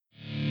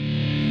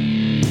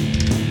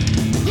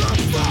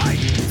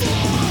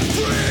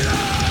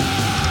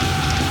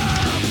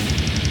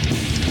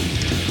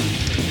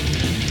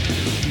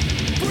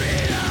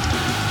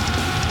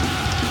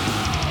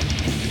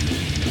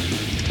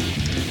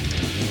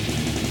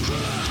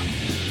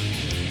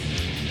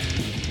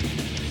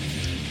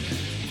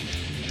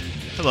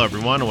Hello,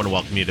 everyone. I want to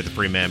welcome you to the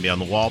Free Man Beyond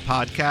the Wall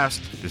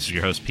podcast. This is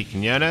your host, Pete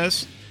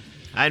Quinones.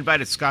 I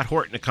invited Scott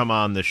Horton to come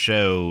on the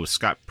show.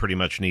 Scott pretty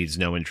much needs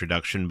no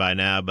introduction by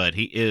now, but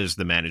he is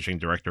the managing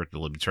director at the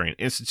Libertarian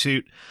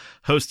Institute,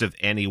 host of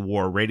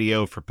Anti-War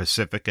Radio for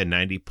Pacifica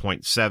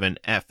 90.7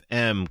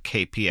 FM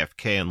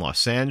KPFK in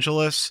Los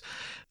Angeles,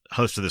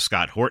 host of the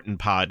Scott Horton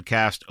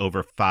podcast,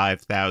 over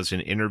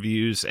 5,000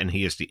 interviews, and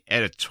he is the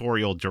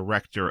editorial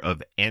director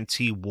of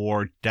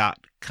antiwar.com.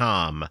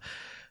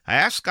 I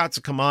asked Scott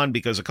to come on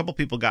because a couple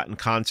people got in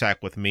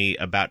contact with me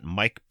about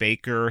Mike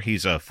Baker.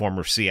 He's a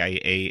former CIA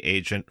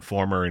agent,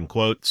 former in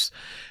quotes,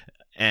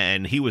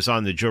 and he was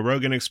on the Joe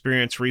Rogan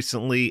Experience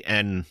recently,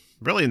 and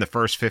really in the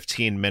first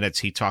 15 minutes,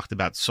 he talked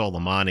about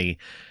Soleimani,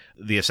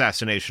 the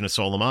assassination of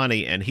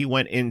Soleimani, and he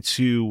went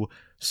into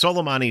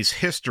Soleimani's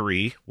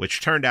history, which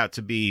turned out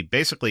to be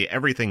basically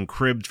everything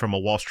cribbed from a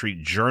Wall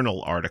Street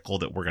Journal article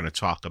that we're going to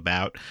talk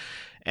about.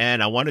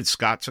 And I wanted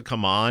Scott to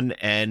come on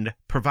and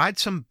provide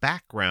some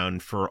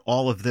background for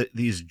all of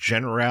these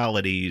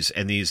generalities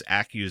and these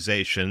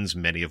accusations,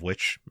 many of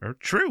which are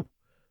true.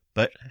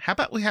 But how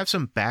about we have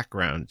some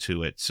background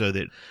to it so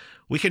that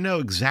we can know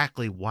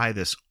exactly why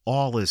this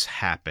all is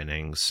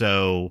happening?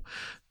 So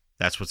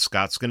that's what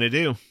Scott's going to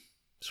do.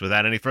 So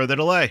without any further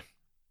delay,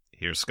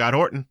 here's Scott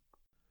Horton.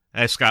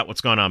 Hey, Scott,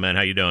 what's going on, man?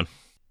 How you doing?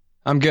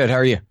 I'm good. How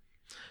are you?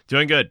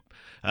 Doing good.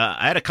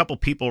 I had a couple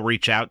people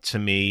reach out to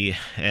me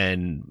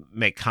and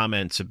make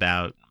comments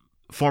about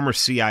former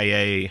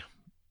CIA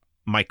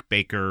Mike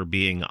Baker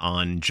being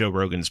on Joe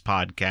Rogan's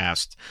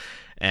podcast.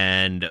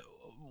 And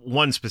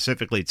one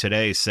specifically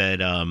today said,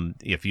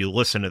 if you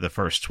listen to the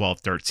first 12,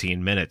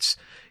 13 minutes,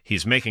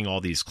 he's making all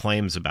these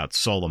claims about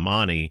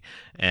Soleimani.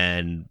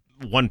 And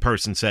one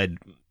person said,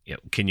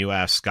 can you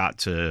ask Scott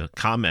to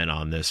comment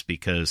on this,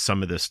 because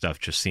some of this stuff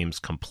just seems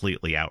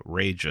completely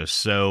outrageous.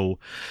 So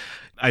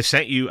I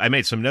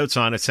made some notes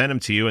on it, sent them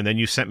to you, and then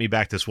you sent me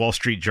back this Wall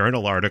Street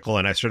Journal article,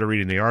 and I started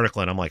reading the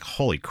article, and I'm like,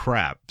 holy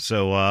crap.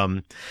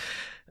 So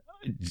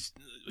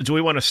do we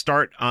want to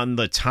start on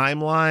the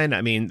timeline? I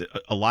mean,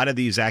 a lot of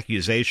these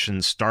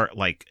accusations start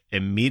like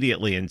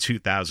immediately in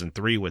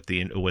 2003 with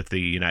the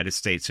United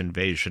States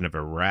invasion of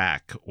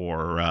Iraq,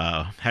 or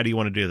how do you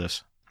want to do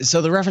this? So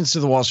the reference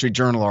to the Wall Street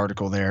Journal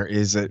article there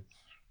is that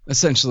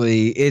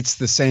essentially it's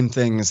the same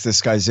thing as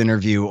this guy's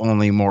interview,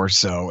 only more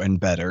so and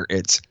better.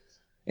 It's,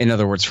 in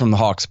other words, from the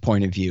Hawks'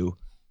 point of view,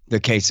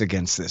 the case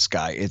against this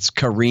guy. It's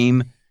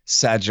Kareem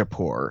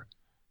Sajapur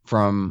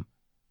from,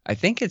 I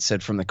think it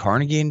said from the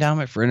Carnegie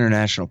Endowment for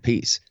International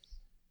Peace,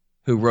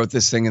 who wrote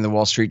this thing in the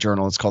Wall Street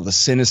Journal. It's called The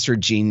Sinister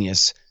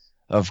Genius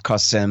of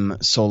Qasem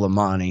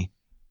Soleimani.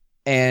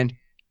 And,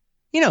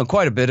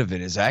 quite a bit of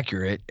it is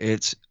accurate.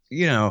 It's,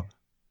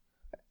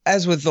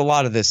 as with a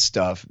lot of this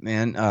stuff,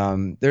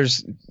 man,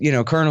 there's,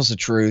 kernels of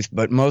truth,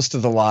 but most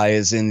of the lie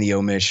is in the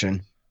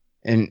omission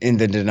and in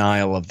the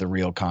denial of the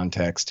real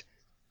context.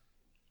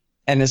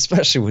 And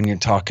especially when you're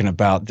talking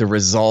about the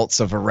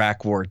results of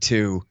Iraq War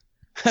II,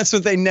 that's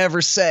what they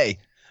never say.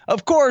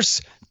 Of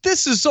course,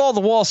 this is all the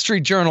Wall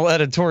Street Journal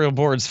editorial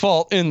board's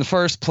fault in the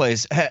first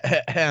place.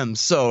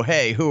 So,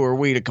 hey, who are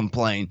we to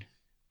complain?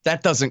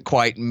 That doesn't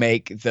quite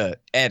make the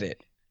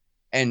edit.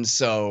 And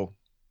so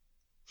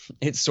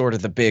it's sort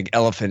of the big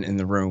elephant in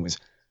the room is,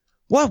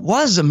 what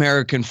was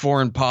American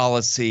foreign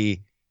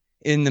policy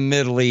in the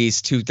Middle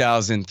East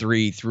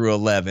 2003 through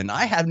 11?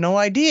 I have no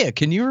idea.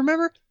 Can you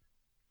remember?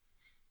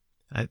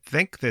 I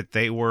think that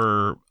they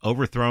were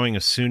overthrowing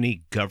a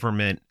Sunni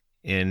government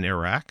in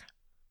Iraq.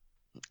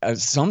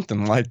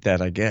 Something like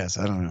that, I guess.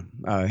 I don't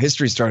know.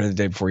 History started the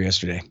day before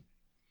yesterday.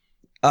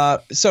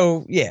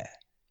 So, yeah.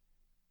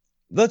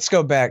 Let's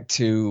go back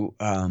to,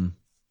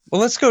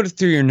 let's go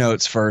through your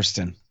notes first,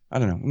 and I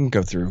don't know. We can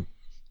go through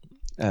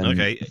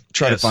and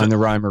try to find the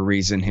rhyme or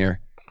reason here.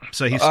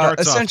 So he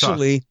starts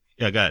essentially.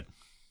 Yeah, go ahead.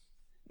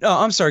 No,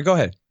 I'm sorry. Go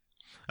ahead.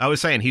 I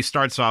was saying he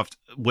starts off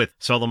with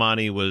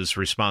Soleimani was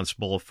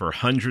responsible for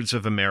hundreds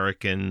of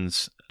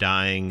Americans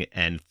dying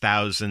and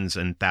thousands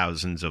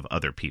of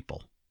other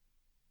people.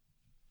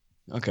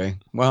 Okay.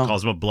 Well,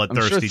 calls him a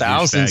bloodthirsty I'm sure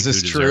thousands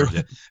is true.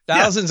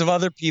 Thousands of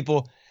other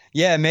people.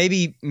 Yeah,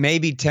 maybe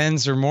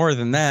tens or more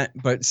than that,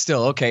 but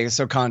still. Okay.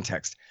 So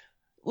context.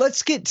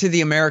 Let's get to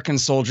the American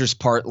soldiers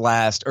part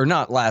last, or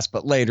not last,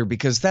 but later,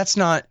 because that's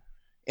not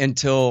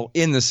until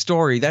in the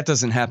story. That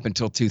doesn't happen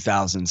until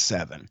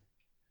 2007.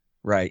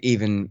 Right.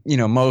 Even,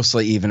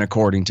 mostly even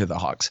according to the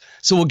Hawks.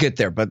 So we'll get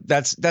there, but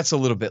that's a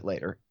little bit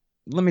later.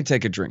 Let me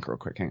take a drink real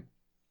quick. Hang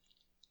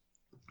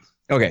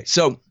on. Okay.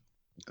 So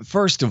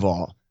first of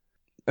all,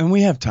 and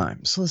we have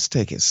time, so let's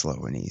take it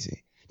slow and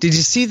easy. Did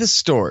you see the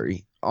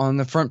story on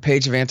the front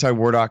page of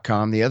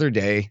antiwar.com the other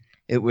day?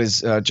 It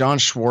was John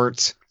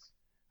Schwartz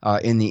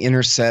in The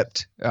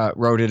Intercept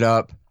wrote it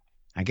up.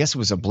 I guess it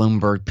was a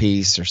Bloomberg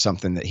piece or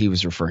something that he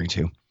was referring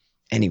to.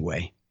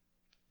 Anyway,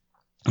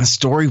 the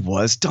story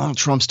was Donald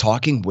Trump's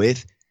talking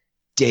with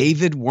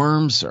David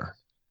Wurmser.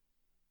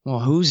 Well,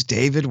 who's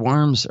David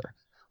Wurmser?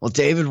 Well,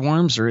 David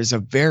Wurmser is a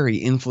very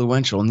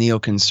influential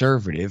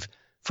neoconservative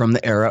from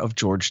the era of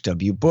George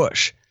W.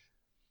 Bush.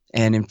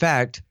 And in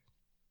fact,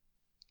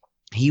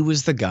 he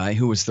was the guy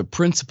who was the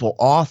principal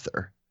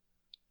author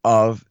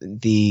of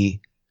the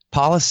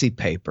policy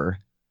paper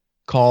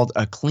called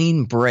A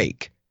Clean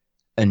Break,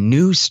 a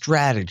new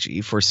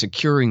strategy for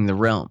securing the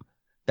realm,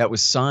 that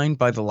was signed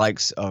by the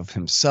likes of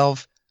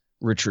himself,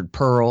 Richard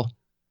Pearl,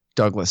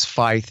 Douglas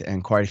Feith,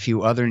 and quite a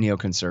few other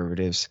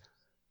neoconservatives.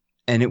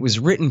 And it was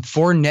written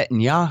for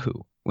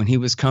Netanyahu when he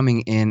was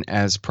coming in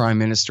as Prime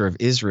Minister of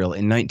Israel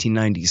in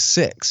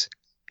 1996,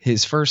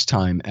 his first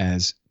time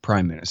as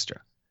Prime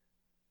Minister.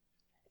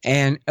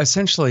 And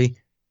essentially,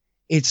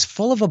 it's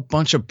full of a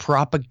bunch of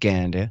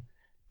propaganda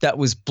that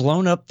was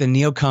blown up the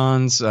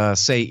neocons,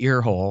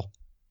 ear hole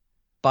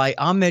by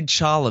Ahmed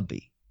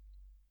Chalabi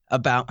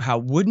about how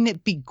wouldn't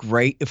it be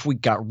great if we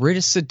got rid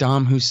of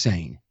Saddam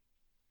Hussein?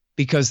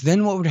 Because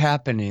then what would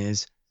happen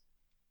is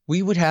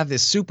we would have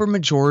this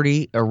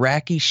supermajority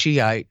Iraqi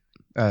Shiite,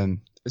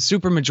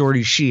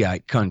 supermajority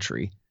Shiite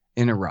country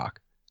in Iraq.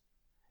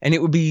 And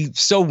it would be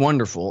so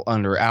wonderful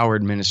under our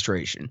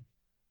administration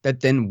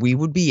that then we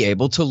would be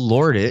able to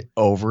lord it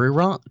over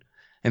Iran.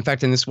 In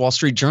fact, in this Wall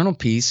Street Journal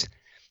piece,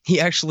 he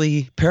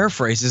actually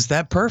paraphrases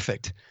that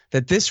perfect,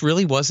 that this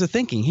really was the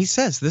thinking. He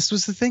says this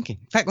was the thinking.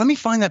 In fact, let me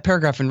find that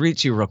paragraph and read it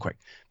to you real quick,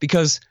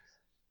 because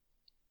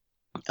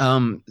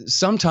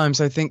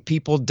sometimes I think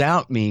people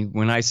doubt me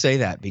when I say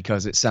that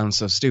because it sounds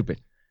so stupid.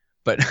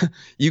 But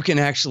you can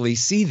actually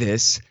see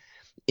this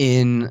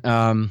in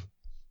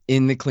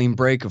The Clean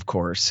Break, of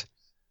course.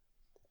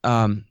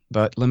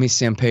 But let me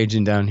see, I'm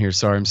paging down here.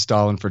 Sorry, I'm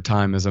stalling for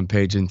time as I'm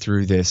paging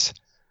through this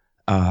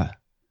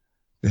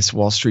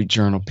Wall Street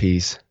Journal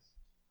piece.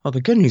 Well, the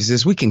good news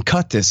is we can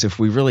cut this if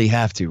we really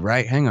have to,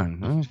 right? Hang on.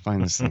 Let me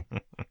find this thing.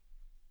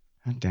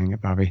 Oh, dang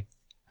it, Bobby.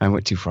 I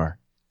went too far.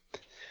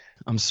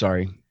 I'm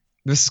sorry.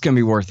 This is going to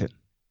be worth it.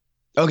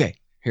 Okay,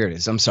 here it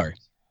is. I'm sorry.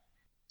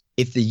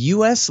 If the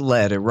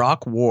U.S.-led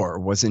Iraq war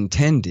was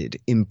intended,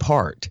 in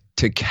part,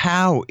 to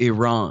cow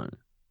Iran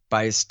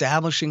by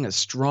establishing a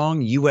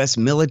strong U.S.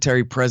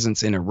 military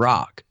presence in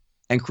Iraq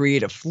and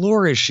create a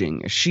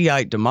flourishing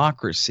Shiite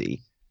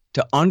democracy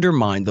to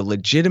undermine the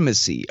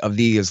legitimacy of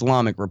the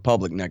Islamic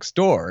Republic next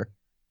door,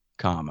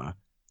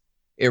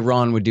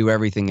 Iran would do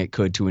everything it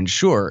could to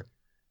ensure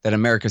that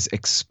America's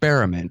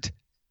experiment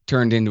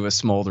turned into a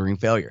smoldering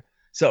failure.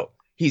 So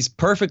he's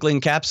perfectly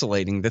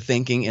encapsulating the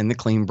thinking in the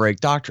Clean Break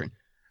doctrine.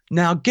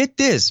 Now get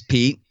this,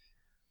 Pete.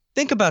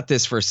 Think about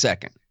this for a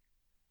second.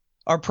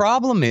 Our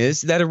problem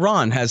is that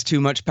Iran has too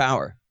much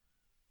power,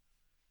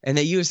 and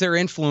they use their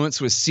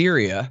influence with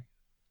Syria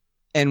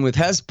and with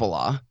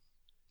Hezbollah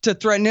to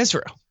threaten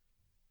Israel.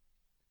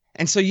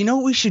 And so you know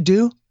what we should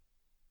do?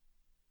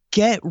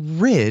 Get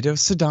rid of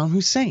Saddam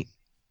Hussein.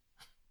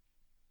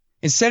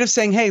 Instead of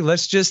saying, hey,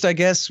 let's just, I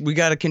guess we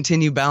got to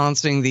continue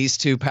balancing these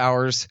two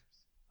powers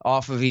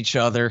off of each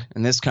other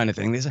and this kind of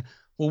thing. They say,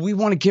 well, we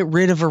want to get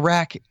rid of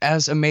Iraq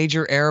as a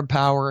major Arab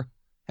power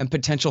and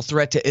potential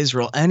threat to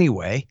Israel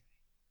anyway.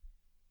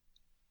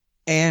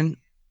 And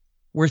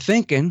we're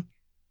thinking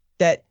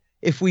that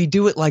if we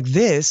do it like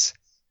this,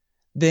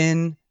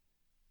 then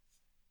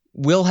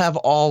we'll have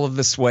all of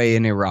the sway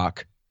in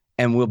Iraq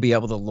and we'll be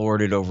able to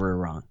lord it over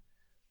Iran.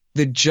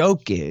 The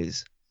joke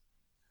is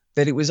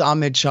that it was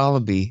Ahmed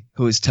Chalabi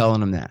who was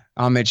telling him that.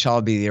 Ahmed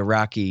Chalabi, the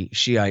Iraqi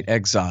Shiite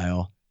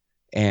exile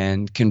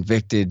and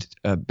convicted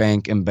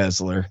bank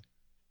embezzler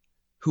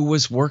who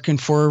was working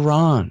for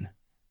Iran,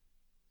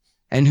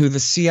 and who the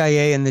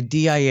CIA and the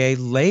DIA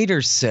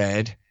later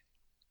said,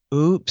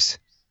 oops,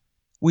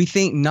 we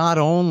think not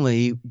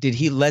only did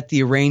he let the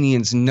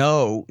Iranians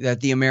know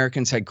that the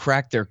Americans had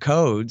cracked their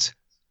codes,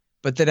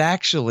 but that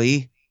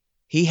actually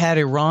he had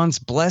Iran's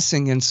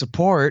blessing and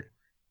support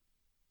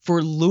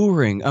for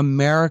luring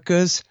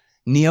America's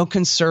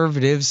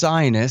neoconservative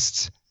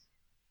Zionists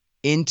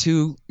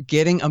into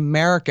getting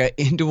America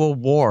into a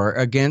war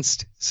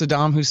against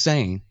Saddam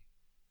Hussein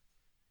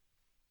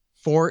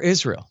for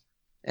Israel.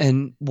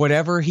 And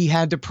whatever he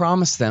had to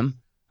promise them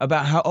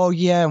about how, oh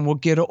yeah, and we'll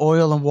get an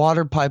oil and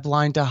water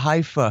pipeline to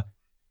Haifa,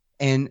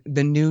 and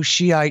the new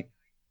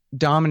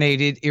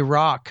Shiite-dominated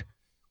Iraq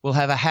will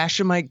have a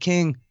Hashemite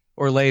king,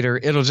 or later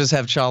it'll just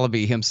have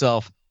Chalabi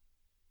himself,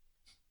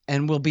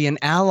 and will be an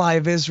ally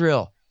of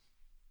Israel,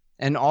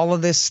 and all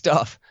of this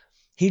stuff.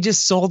 He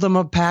just sold them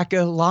a pack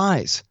of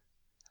lies.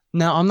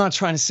 Now, I'm not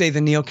trying to say the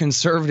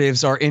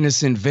neoconservatives are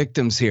innocent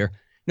victims here.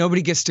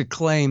 Nobody gets to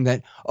claim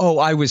that, oh,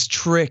 I was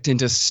tricked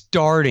into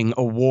starting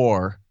a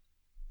war.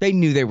 They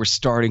knew they were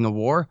starting a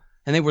war,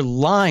 and they were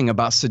lying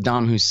about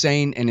Saddam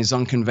Hussein and his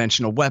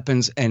unconventional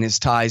weapons and his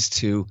ties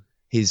to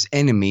his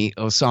enemy,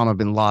 Osama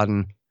bin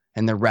Laden,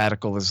 and the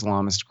radical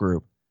Islamist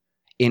group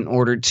in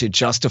order to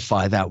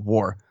justify that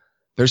war.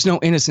 There's no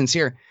innocence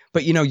here.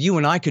 But, you know, you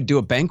and I could do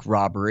a bank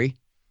robbery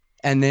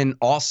and then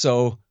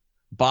also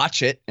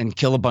botch it and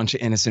kill a bunch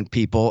of innocent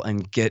people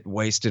and get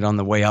wasted on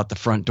the way out the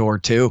front door,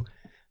 too.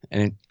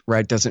 And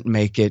it doesn't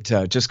make it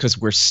just because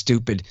we're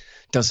stupid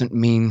doesn't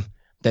mean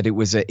that it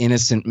was an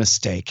innocent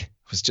mistake.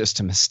 It was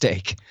just a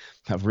mistake,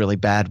 a really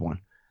bad one.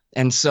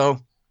 And so,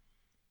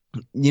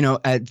 you know,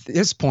 at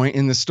this point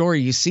in the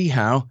story, you see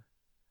how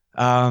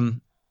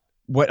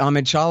what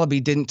Ahmed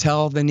Chalabi didn't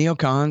tell the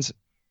neocons,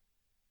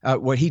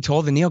 what he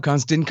told the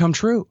neocons didn't come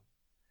true,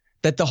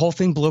 that the whole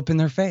thing blew up in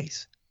their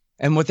face.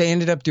 And what they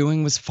ended up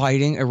doing was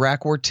fighting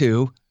Iraq War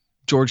II,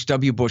 George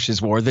W.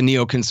 Bush's war, the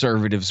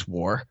neoconservatives'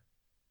 war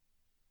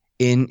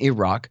in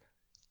Iraq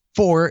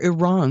for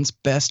Iran's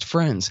best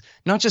friends,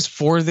 not just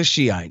for the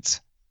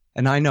Shiites.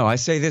 And I know I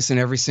say this in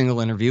every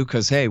single interview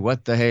because, hey,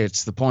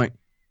 it's the point.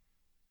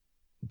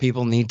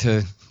 People need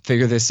to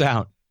figure this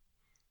out.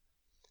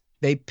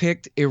 They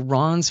picked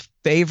Iran's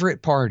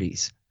favorite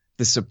parties,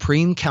 the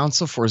Supreme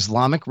Council for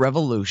Islamic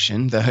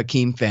Revolution, the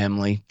Hakim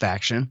family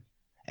faction,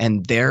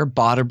 and their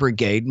Badr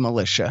Brigade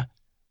militia,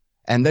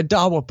 and the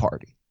Dawa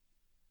Party.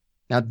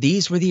 Now,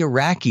 these were the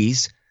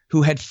Iraqis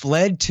who had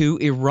fled to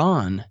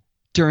Iran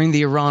during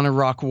the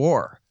Iran-Iraq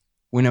War,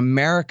 when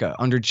America,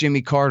 under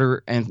Jimmy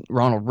Carter and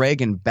Ronald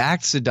Reagan,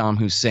 backed Saddam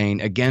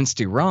Hussein against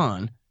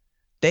Iran.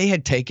 They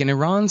had taken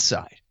Iran's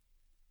side.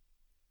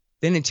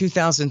 Then in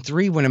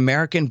 2003, when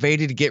America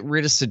invaded to get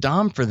rid of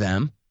Saddam for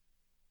them,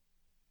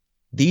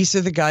 these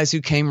are the guys who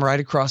came right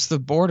across the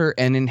border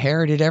and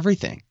inherited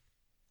everything.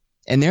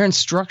 And their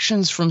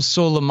instructions from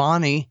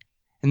Soleimani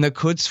and the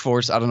Quds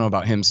Force, I don't know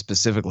about him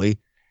specifically,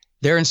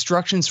 their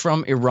instructions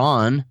from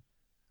Iran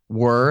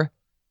were,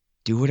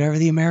 do whatever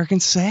the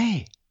Americans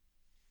say.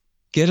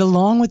 Get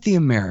along with the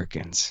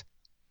Americans.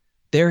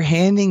 They're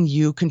handing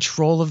you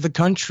control of the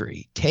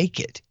country. Take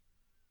it.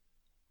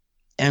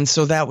 And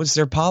so that was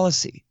their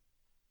policy.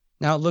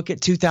 Now look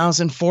at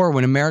 2004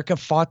 when America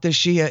fought the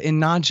Shia in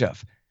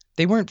Najaf.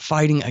 They weren't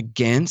fighting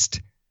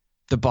against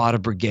the Badr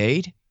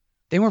Brigade.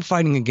 They weren't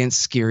fighting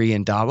against Skiri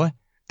and Dawa.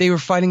 They were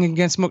fighting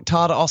against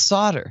Muqtada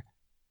al-Sadr.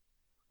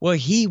 Well,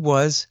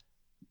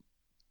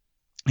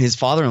 his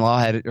father-in-law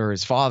had, or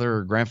his father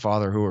or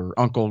grandfather, or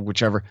uncle,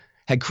 whichever,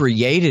 had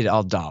created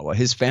al-Dawa.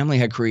 His family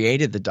had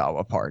created the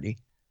Dawa Party,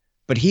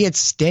 but he had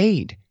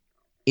stayed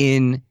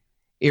in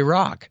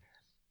Iraq,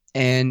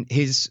 and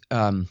his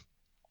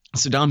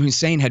Saddam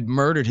Hussein had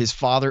murdered his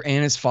father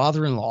and his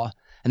father-in-law.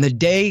 And the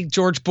day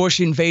George Bush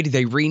invaded,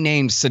 they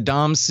renamed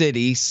Saddam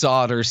City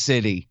Sadr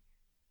City.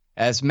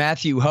 As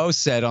Matthew Ho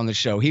said on the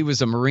show, he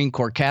was a Marine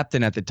Corps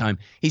captain at the time.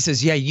 He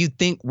says, yeah, you'd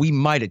think we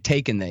might have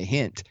taken the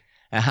hint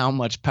at how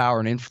much power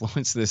and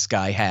influence this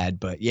guy had,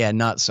 but yeah,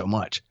 not so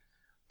much.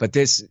 But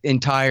this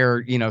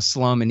entire,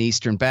 slum in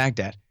eastern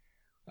Baghdad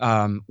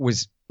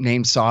was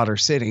named Sadr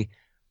City.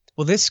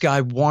 Well, this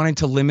guy wanted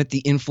to limit the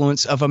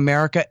influence of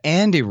America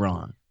and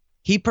Iran.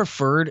 He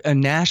preferred a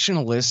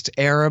nationalist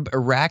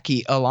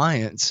Arab-Iraqi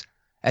alliance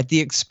at the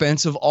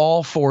expense of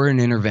all foreign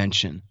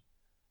intervention.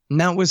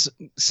 And that was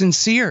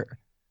sincere.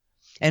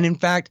 And in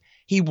fact,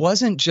 he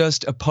wasn't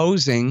just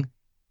opposing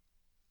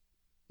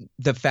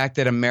the fact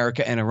that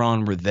America and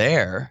Iran were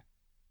there.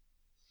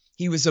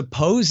 He was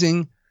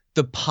opposing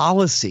the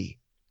policy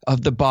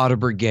of the Badr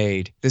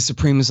Brigade, the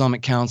Supreme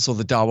Islamic Council,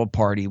 the Dawa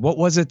Party. What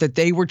was it that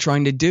they were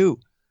trying to do?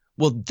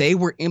 Well, they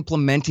were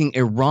implementing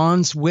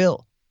Iran's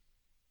will.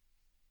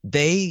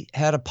 They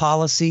had a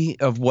policy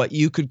of what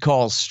you could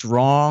call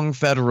strong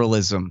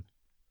federalism.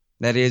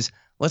 That is,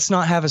 let's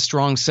not have a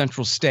strong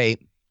central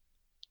state,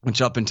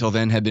 which up until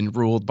then had been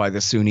ruled by the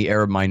Sunni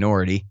Arab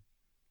minority.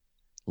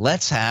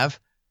 Let's have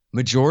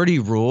majority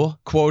rule,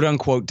 quote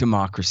unquote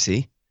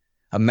democracy,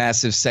 a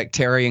massive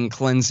sectarian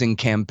cleansing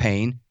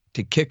campaign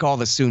to kick all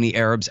the Sunni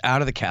Arabs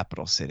out of the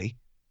capital city.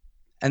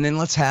 And then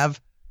let's have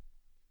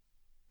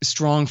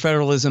strong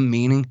federalism,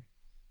 meaning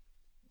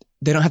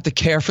they don't have to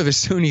care for the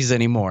Sunnis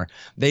anymore.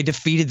 They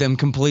defeated them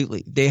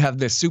completely. They have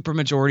the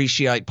supermajority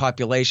Shiite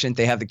population.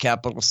 They have the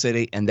capital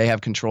city, and they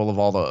have control of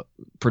all the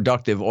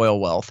productive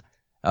oil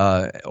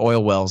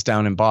wells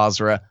down in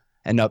Basra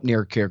and up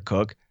near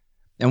Kirkuk.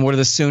 And what are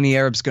the Sunni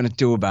Arabs going to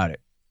do about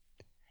it?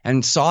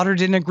 And Sadr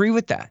didn't agree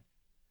with that.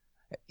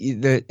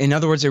 In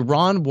other words,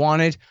 Iran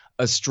wanted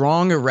a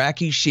strong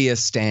Iraqi Shia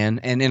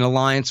stand and an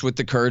alliance with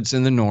the Kurds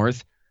in the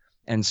north.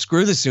 And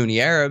screw the Sunni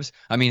Arabs.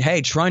 I mean,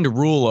 hey, trying to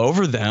rule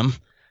over them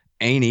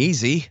ain't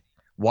easy.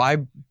 Why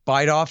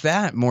bite off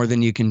that more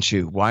than you can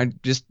chew? Why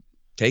just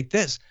take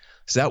this?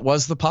 So that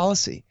was the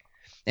policy.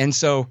 And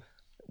so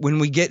when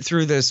we get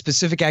through the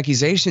specific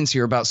accusations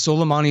here about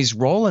Soleimani's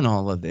role in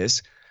all of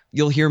this,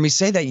 you'll hear me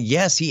say that,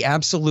 yes, he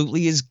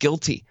absolutely is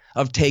guilty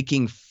of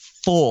taking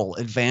full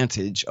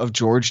advantage of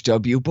George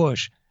W.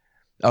 Bush,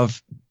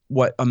 of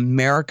what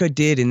America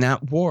did in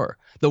that war.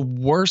 The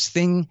worst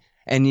thing,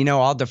 and,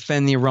 I'll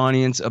defend the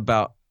Iranians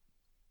about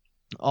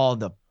all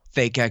the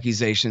fake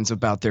accusations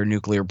about their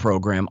nuclear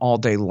program all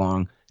day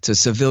long. It's a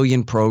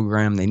civilian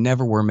program. They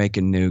never were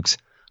making nukes.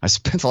 I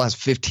spent the last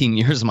 15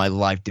 years of my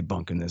life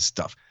debunking this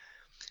stuff.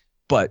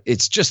 But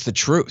it's just the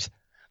truth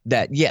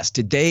that, yes,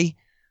 did they,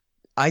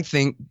 I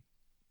think,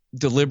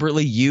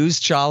 deliberately use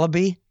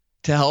Chalabi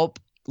to help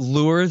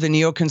lure the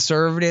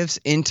neoconservatives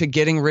into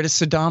getting rid of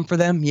Saddam for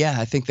them? Yeah,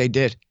 I think they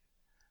did.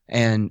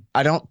 And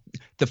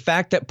the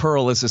fact that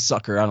Pearl is a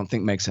sucker, I don't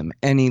think makes him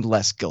any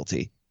less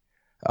guilty.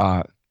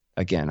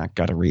 Again, I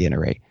got to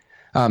reiterate.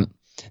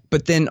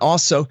 But then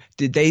also,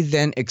 did they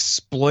then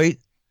exploit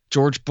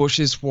George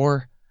Bush's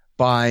war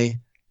by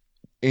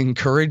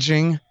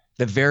encouraging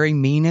the very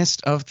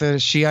meanest of the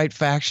Shiite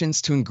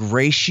factions to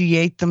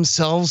ingratiate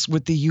themselves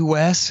with the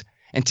U.S.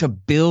 and to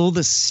build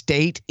a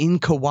state in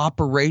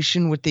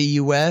cooperation with the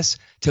U.S.,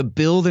 to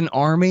build an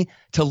army,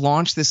 to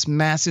launch this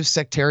massive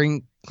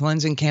sectarian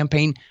cleansing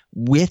campaign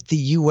with the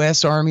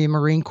U.S. Army and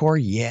Marine Corps?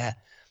 Yeah,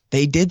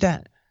 they did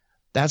that.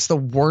 That's the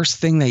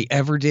worst thing they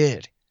ever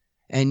did.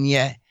 And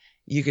yet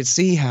you could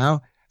see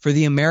how for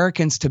the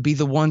Americans to be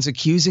the ones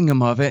accusing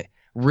them of it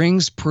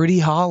rings pretty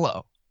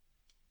hollow.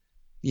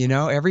 You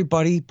know,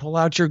 everybody pull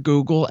out your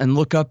Google and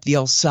look up the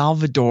El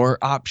Salvador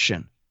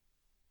option.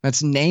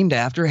 That's named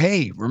after,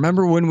 hey,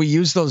 remember when we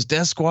used those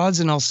death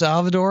squads in El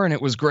Salvador and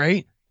it was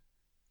great?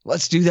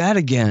 Let's do that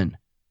again.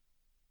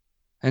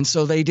 And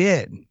so they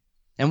did.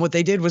 And what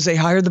they did was they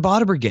hired the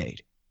Badr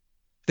Brigade,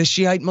 the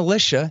Shiite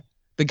militia,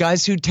 the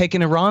guys who'd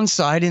taken Iran's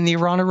side in the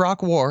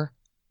Iran-Iraq war,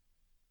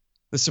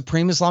 the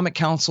Supreme Islamic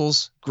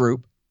Council's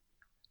group,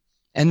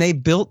 and they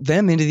built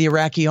them into the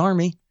Iraqi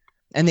army,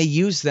 and they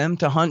used them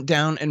to hunt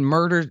down and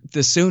murder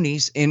the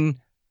Sunnis in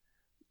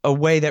a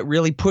way that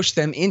really pushed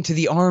them into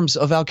the arms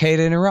of Al-Qaeda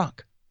in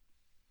Iraq.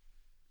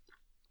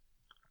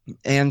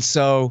 And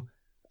so,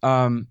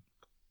 there's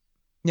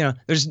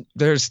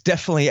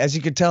definitely, as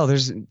you could tell,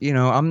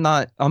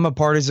 I'm a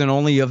partisan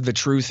only of the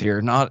truth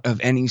here, not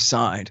of any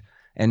side.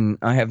 And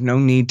I have no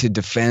need to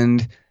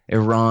defend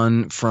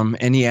Iran from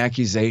any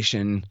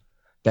accusation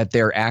that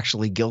they're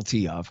actually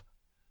guilty of.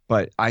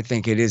 But I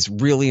think it is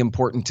really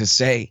important to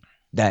say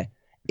that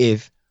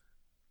if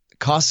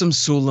Qasem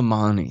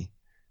Soleimani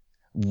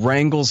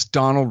wrangles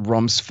Donald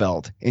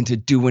Rumsfeld into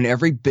doing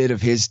every bit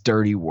of his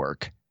dirty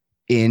work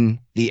in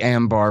the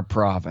Anbar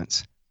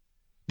province,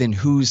 then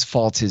whose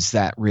fault is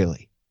that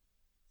really?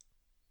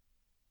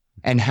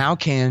 And how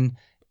can,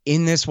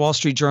 in this Wall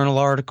Street Journal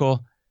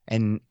article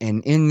and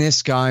in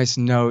this guy's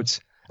notes,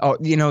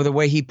 the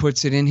way he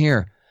puts it in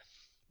here,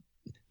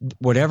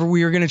 whatever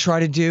we were going to try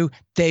to do,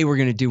 they were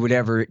going to do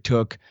whatever it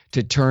took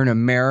to turn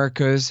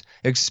America's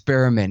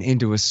experiment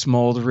into a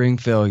smoldering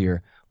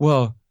failure.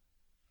 Well,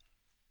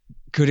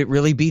 could it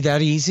really be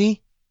that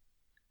easy?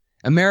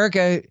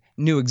 America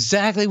knew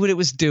exactly what it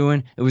was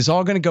doing. It was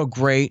all going to go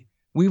great.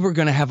 We were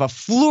going to have a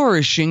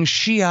flourishing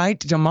Shiite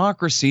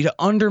democracy to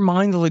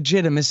undermine the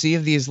legitimacy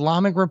of the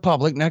Islamic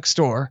Republic next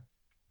door,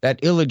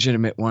 that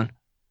illegitimate one.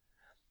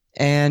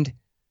 And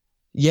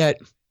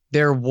yet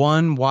their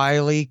one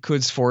wily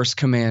Quds Force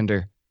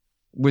commander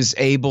was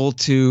able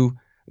to,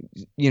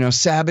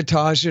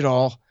 sabotage it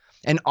all.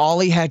 And all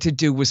he had to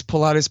do was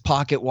pull out his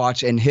pocket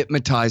watch and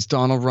hypnotize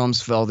Donald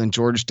Rumsfeld and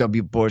George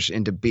W. Bush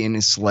into being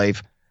his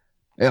slave.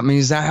 I mean,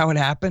 is that how it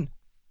happened?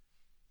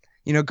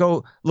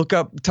 Go look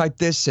up, type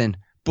this in,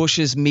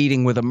 Bush's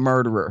meeting with a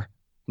murderer.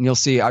 And you'll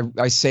see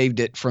I saved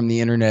it from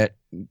the internet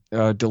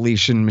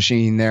deletion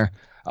machine there.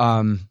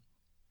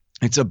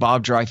 It's a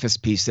Bob Dreyfus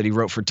piece that he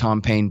wrote for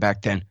Tom Paine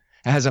back then.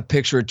 It has a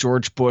picture of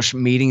George Bush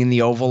meeting in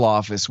the Oval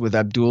Office with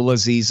Abdul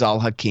Aziz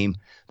al-Hakim,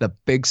 the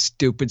big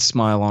stupid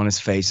smile on his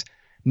face,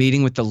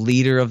 meeting with the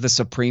leader of the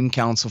Supreme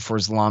Council for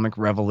Islamic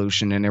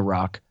Revolution in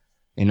Iraq.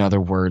 In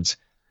other words,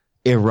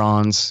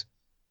 Iran's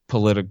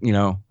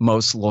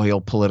most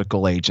loyal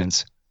political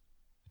agents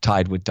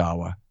tied with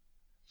Dawa.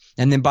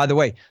 And then, by the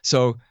way,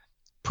 so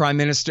Prime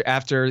Minister,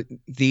 after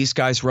these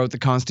guys wrote the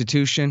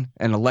Constitution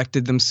and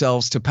elected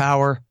themselves to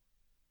power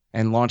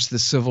and launched the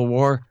Civil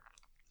War,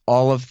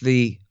 all of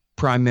the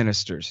prime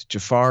ministers,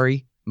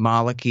 Jafari,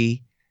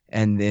 Maliki,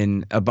 and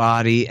then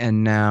Abadi,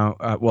 and now,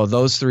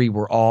 those three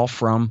were all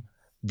from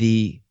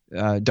the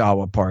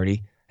Dawa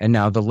party. And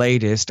now the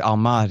latest,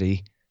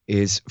 Al-Mahdi,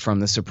 is from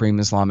the Supreme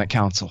Islamic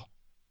Council.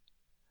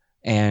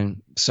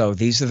 And so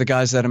these are the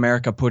guys that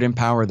America put in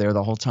power there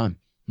the whole time.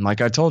 And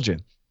like I told you,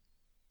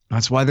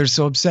 that's why they're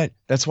so upset.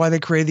 That's why they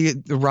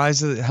created the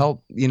rise of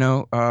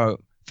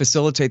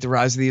facilitate the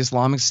rise of the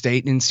Islamic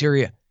State in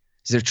Syria.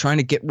 They're trying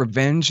to get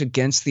revenge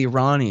against the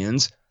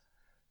Iranians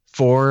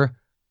for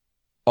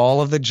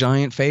all of the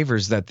giant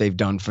favors that they've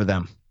done for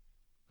them.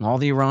 All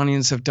the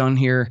Iranians have done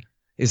here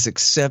is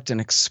accept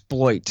and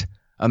exploit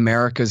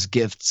America's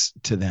gifts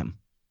to them.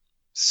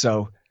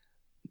 So,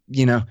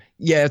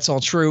 it's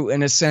all true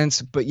in a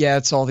sense, but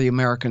it's all the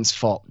Americans'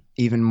 fault,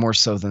 even more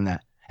so than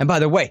that. And by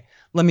the way,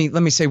 let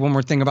me say one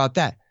more thing about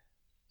that.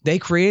 They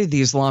created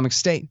the Islamic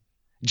State.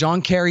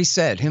 John Kerry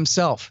said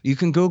himself, you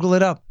can Google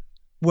it up,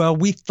 well,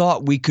 we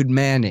thought we could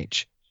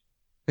manage.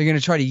 They're going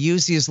to try to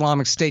use the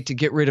Islamic State to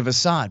get rid of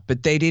Assad,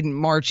 but they didn't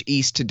march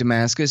east to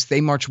Damascus.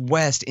 They marched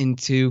west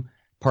into,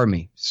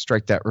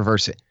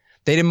 reverse it.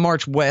 They didn't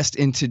march west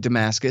into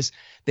Damascus.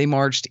 They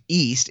marched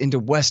east into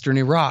western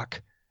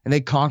Iraq, and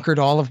they conquered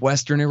all of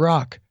western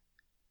Iraq.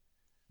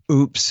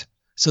 Oops.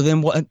 So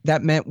then what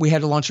that meant, we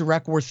had to launch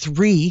Iraq War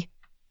III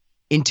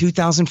in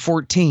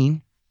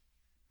 2014,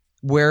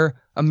 where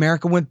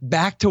America went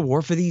back to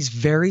war for these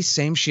very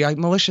same Shiite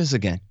militias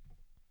again,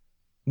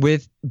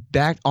 with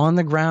back on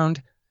the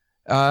ground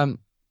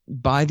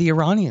by the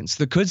Iranians.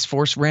 The Quds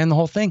Force ran the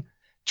whole thing.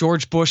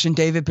 George Bush and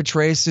David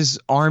Petraeus'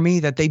 army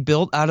that they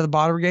built out of the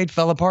Badr Brigade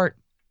fell apart.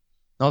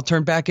 All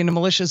turned back into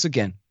militias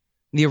again.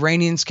 The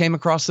Iranians came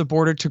across the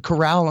border to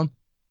corral them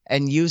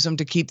and use them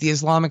to keep the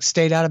Islamic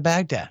State out of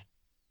Baghdad.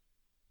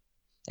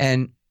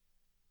 And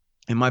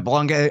in my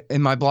blog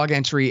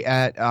entry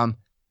at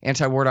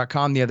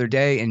antiwar.com the other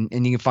day, and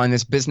you can find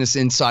this, Business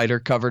Insider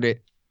covered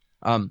it.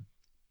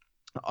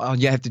 All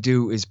you have to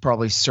do is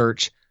probably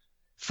search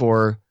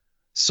for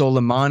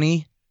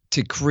Soleimani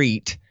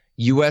Tikrit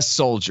U.S.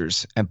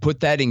 soldiers and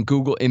put that in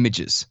Google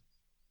Images.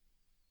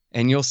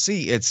 And you'll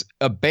see it's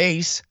a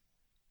base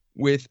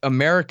with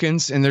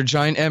Americans in their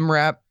giant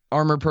MRAP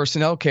armored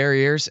personnel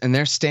carriers, and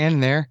they're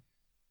standing there.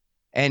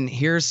 And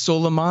here's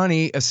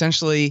Soleimani,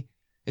 essentially,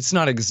 it's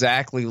not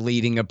exactly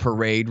leading a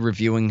parade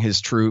reviewing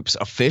his troops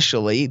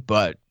officially,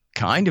 but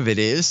kind of it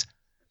is.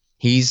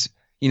 He's,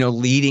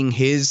 leading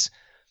his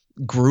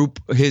group,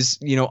 his,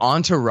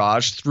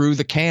 entourage through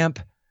the camp,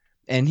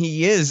 and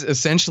he is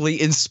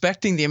essentially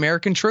inspecting the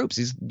American troops.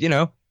 He's,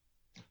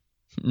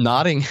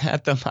 nodding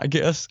at them, I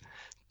guess.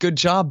 Good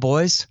job,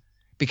 boys,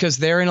 because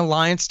they're in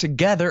alliance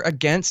together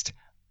against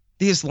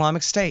the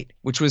Islamic State,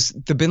 which was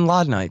the Bin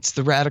Ladenites,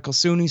 the radical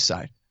Sunni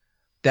side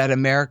that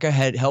America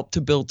had helped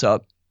to build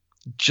up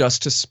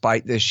just to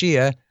spite the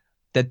Shia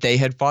that they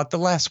had fought the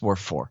last war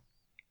for.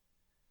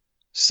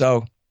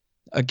 So,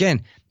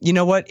 again, you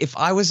know what? If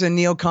I was a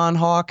neocon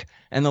hawk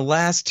and the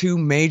last two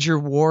major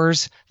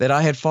wars that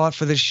I had fought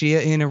for the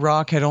Shia in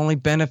Iraq had only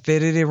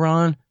benefited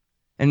Iran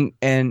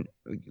and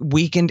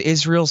weakened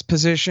Israel's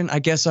position, I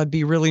guess I'd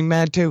be really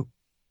mad too.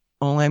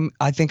 Only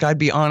I think I'd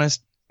be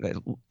honest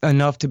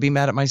enough to be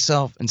mad at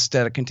myself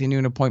instead of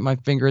continuing to point my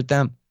finger at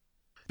them.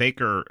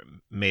 Baker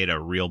made a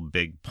real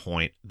big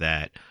point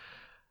that,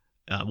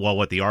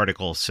 what the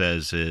article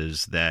says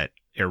is that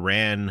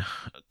Iran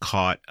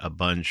caught a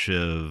bunch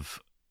of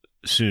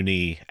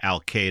Sunni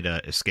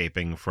al-Qaeda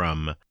escaping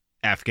from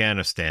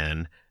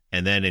Afghanistan,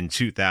 and then in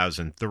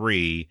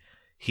 2003,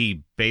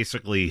 he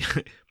basically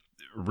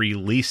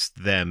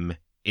released them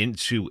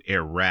into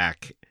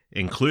Iraq,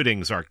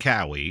 including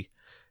Zarqawi,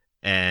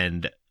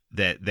 and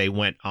that they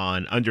went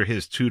on under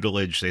his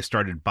tutelage. They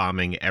started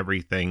bombing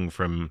everything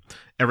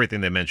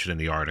they mentioned in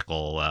the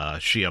article,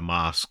 Shia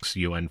mosques,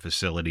 UN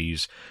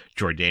facilities,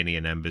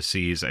 Jordanian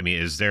embassies. I mean,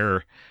 is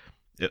there,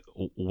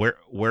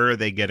 where are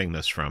they getting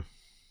this from?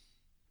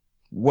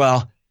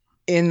 Well,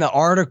 in the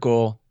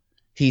article,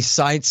 he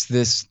cites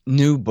this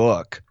new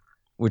book,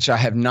 which I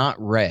have not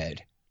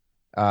read,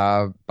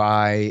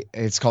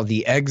 it's called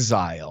The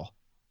Exile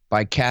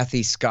by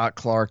Kathy Scott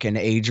Clark and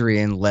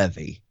Adrian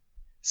Levy.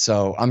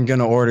 So I'm going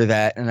to order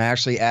that, and I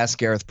actually asked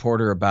Gareth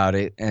Porter about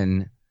it,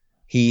 and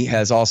he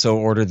has also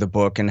ordered the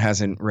book and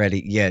hasn't read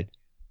it yet.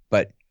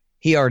 But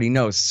he already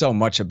knows so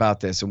much about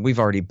this, and we've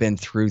already been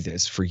through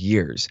this for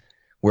years,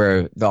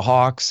 where the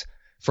hawks,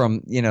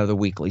 from the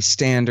Weekly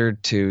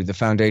Standard to the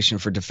Foundation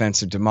for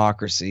Defense of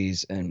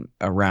Democracies and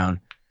around,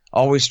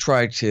 always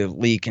try to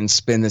leak and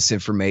spin this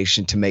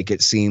information to make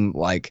it seem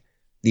like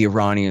the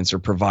Iranians are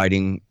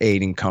providing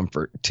aid and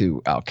comfort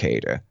to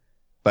al-Qaeda.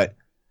 But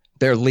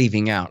they're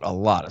leaving out a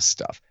lot of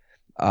stuff.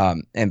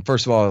 And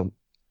first of all,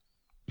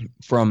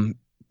 from,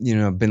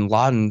 Bin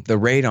Laden, the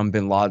raid on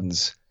Bin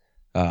Laden's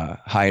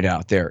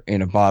hideout there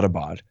in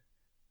Abbottabad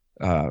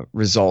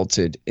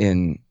resulted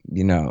in,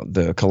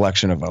 the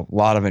collection of a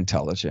lot of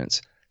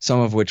intelligence,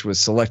 some of which was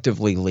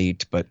selectively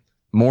leaked, but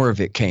more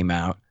of it came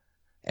out.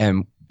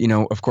 And,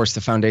 of course, the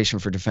Foundation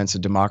for Defense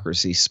of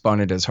Democracy spun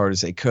it as hard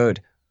as they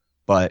could.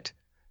 But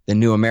the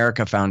New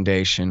America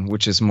Foundation,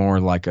 which is more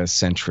like a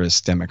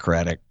centrist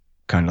democratic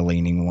kind of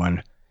leaning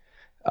one,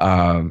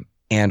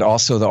 and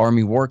also the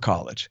Army War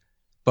College,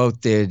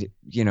 both did,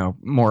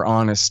 more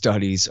honest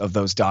studies of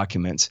those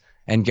documents.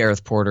 And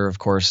Gareth Porter, of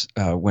course,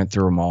 went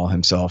through them all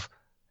himself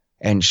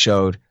and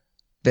showed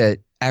that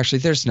actually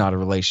there's not a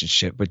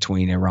relationship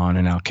between Iran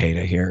and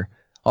al-Qaeda here.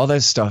 All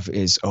that stuff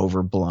is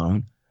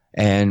overblown.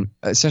 And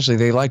essentially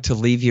they like to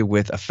leave you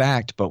with a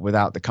fact, but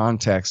without the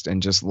context,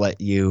 and just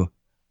let you,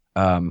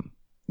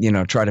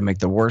 try to make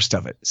the worst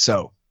of it.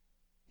 So,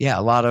 yeah,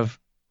 a lot of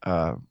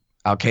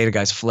al-Qaeda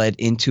guys fled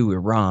into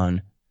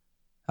Iran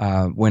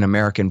when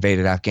America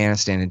invaded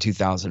Afghanistan in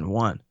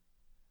 2001.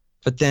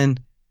 But then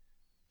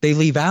they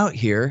leave out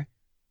here.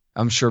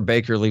 I'm sure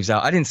Baker leaves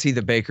out. I didn't see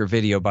the Baker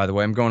video, by the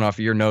way. I'm going off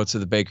of your notes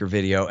of the Baker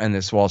video and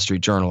this Wall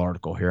Street Journal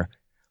article here.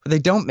 What they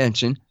don't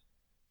mention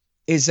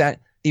is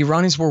that the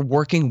Iranians were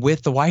working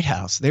with the White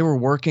House. They were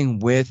working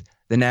with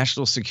the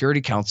National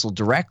Security Council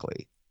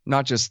directly,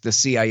 not just the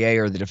CIA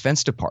or the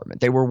Defense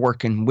Department. They were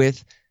working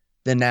with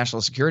the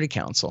National Security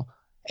Council.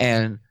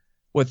 And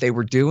what they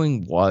were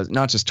doing was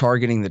not just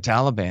targeting the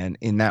Taliban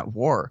in that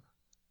war,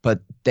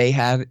 but they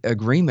had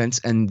agreements,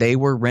 and they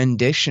were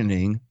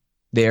renditioning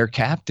their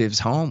captives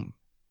home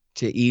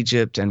to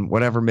Egypt and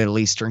whatever Middle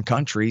Eastern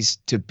countries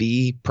to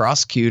be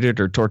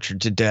prosecuted or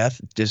tortured to death,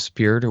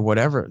 disappeared, or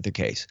whatever the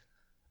case.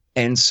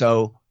 And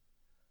so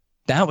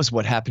that was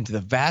what happened to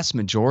the vast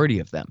majority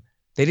of them.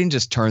 They didn't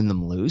just turn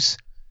them loose.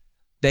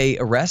 They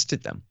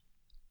arrested them.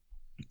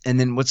 And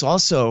then what's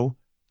also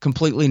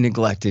completely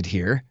neglected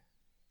here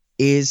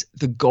is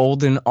the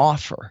golden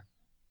offer.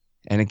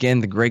 And again,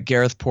 the great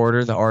Gareth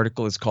Porter, the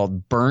article is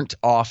called Burnt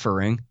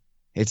Offering.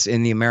 It's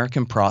in the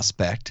American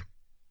Prospect.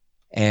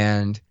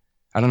 And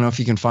I don't know if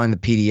you can find the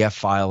PDF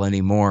file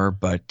anymore,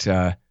 but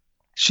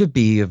should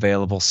be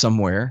available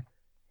somewhere.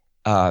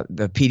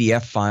 The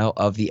PDF file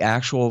of the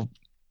actual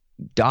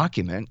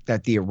document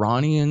that the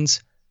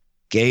Iranians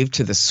gave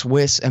to the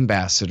Swiss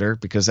ambassador,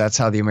 because that's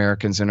how the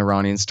Americans and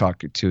Iranians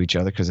talk to each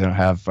other, because they don't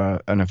have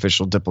an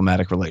official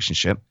diplomatic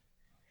relationship.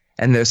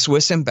 And the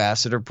Swiss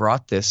ambassador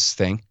brought this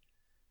thing,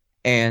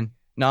 and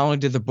not only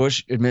did the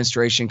Bush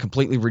administration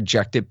completely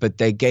reject it, but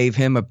they gave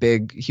him a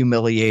big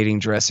humiliating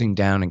dressing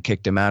down and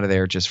kicked him out of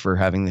there just for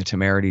having the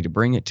temerity to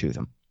bring it to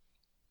them.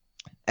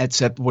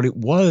 Except what it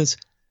was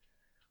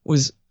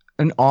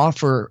an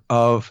offer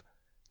of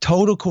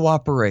total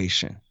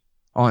cooperation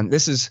on,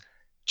 this is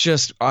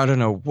just, I don't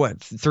know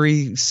what,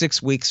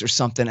 6 weeks or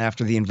something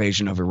after the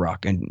invasion of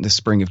Iraq in the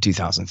spring of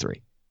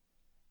 2003.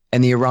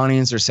 And the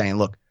Iranians are saying,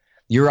 look,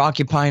 you're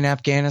occupying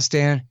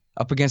Afghanistan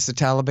up against the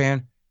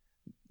Taliban.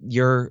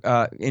 You're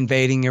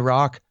invading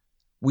Iraq.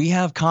 We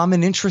have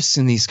common interests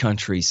in these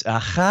countries.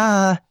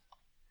 Aha.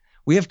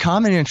 We have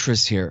common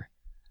interests here,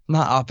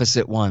 not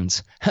opposite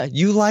ones.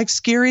 You like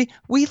scary?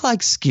 We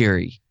like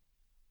scary.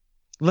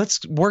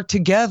 Let's work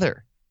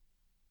together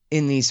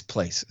in these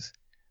places.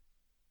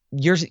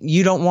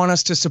 You don't want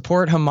us to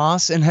support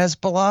Hamas and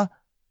Hezbollah?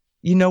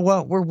 You know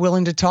what? We're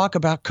willing to talk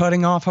about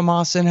cutting off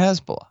Hamas and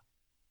Hezbollah.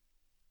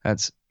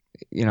 That's,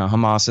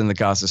 Hamas in the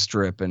Gaza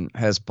Strip and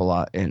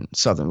Hezbollah in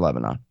southern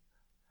Lebanon.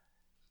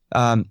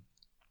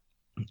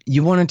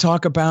 You want to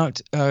talk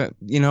about,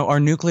 our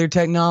nuclear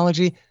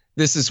technology?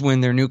 This is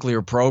when their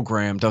nuclear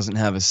program doesn't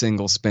have a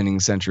single spinning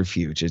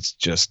centrifuge. It's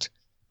just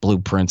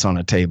blueprints on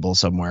a table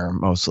somewhere,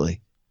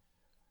 mostly.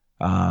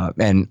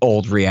 And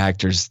old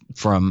reactors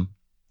from,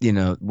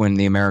 when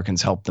the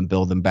Americans helped them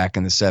build them back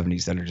in the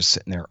 70s that are just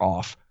sitting there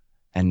off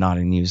and not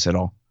in use at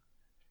all.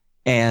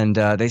 And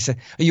they said,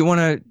 you want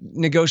to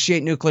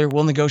negotiate nuclear?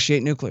 We'll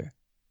negotiate nuclear.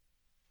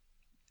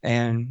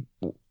 And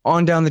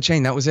on down the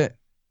chain, that was it.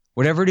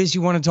 Whatever it is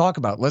you want to talk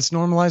about, let's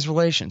normalize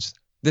relations.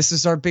 This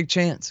is our big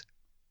chance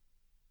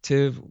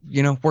to,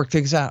 work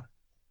things out.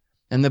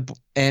 And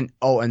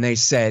they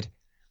said,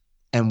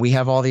 and we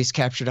have all these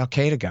captured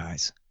Al-Qaeda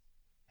guys,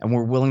 and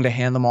we're willing to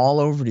hand them all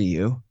over to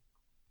you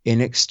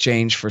in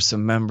exchange for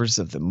some members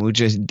of the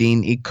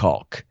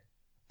Mujahideen-e-Khalq,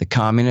 the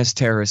communist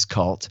terrorist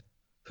cult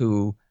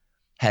who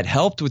had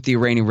helped with the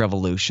Iranian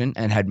Revolution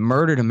and had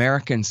murdered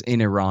Americans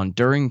in Iran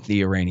during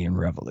the Iranian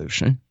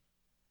Revolution,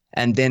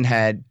 and then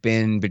had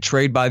been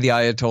betrayed by the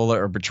Ayatollah,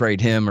 or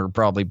betrayed him, or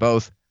probably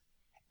both,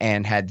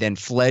 and had then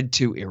fled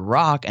to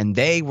Iraq. And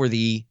they were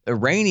the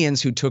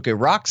Iranians who took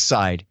Iraq's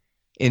side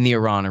in the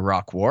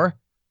Iran-Iraq war.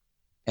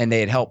 And they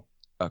had helped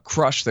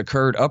crush the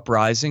Kurd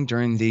uprising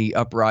during the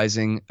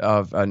uprising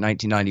of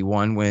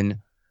 1991,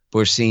 when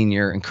Bush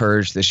Sr.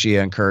 encouraged the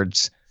Shia and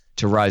Kurds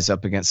to rise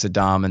up against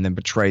Saddam, and then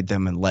betrayed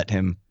them and let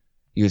him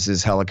use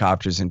his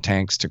helicopters and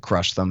tanks to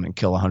crush them and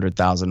kill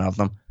 100,000 of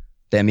them.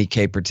 The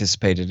MEK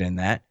participated in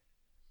that.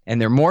 And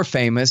they're more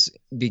famous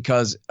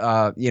because,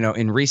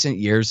 in recent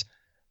years,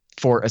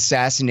 for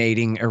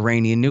assassinating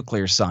Iranian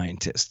nuclear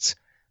scientists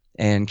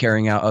and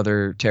carrying out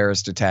other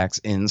terrorist attacks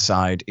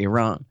inside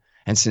Iran.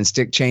 And since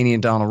Dick Cheney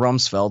and Donald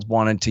Rumsfeld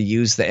wanted to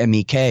use the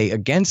MEK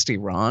against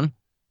Iran,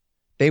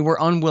 they were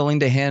unwilling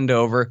to hand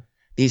over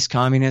these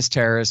communist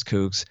terrorist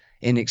kooks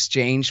in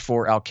exchange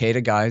for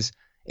Al-Qaeda guys,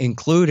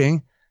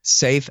 including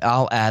Saif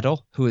al-Adil,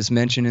 who is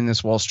mentioned in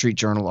this Wall Street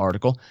Journal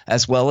article,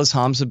 as well as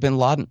Hamza bin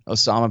Laden,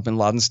 Osama bin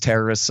Laden's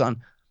terrorist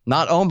son.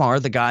 Not Omar,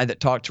 the guy that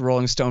talked to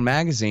Rolling Stone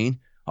magazine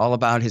all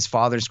about his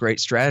father's great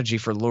strategy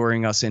for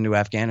luring us into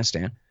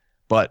Afghanistan,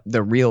 but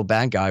the real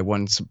bad guy,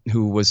 one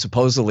who was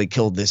supposedly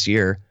killed this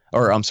year,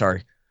 or I'm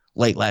sorry,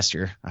 late last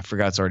year. I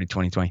forgot it's already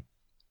 2020.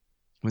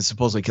 Was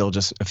supposedly killed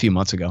just a few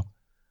months ago.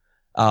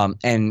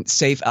 And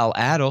Saif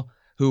al-Adil,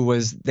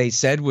 who they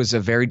said was a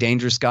very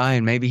dangerous guy,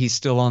 and maybe he's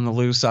still on the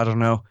loose, I don't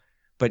know.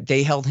 But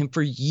they held him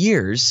for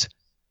years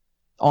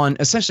on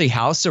essentially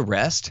house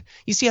arrest.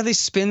 You see how they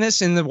spin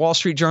this in the Wall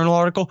Street Journal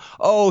article?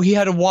 Oh, he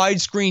had a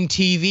widescreen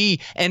TV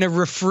and a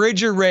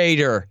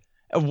refrigerator.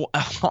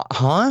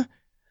 Huh?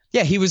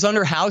 Yeah, he was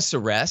under house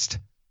arrest.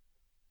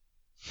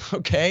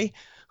 Okay,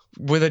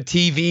 with a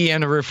TV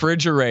and a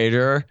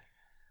refrigerator.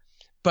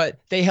 But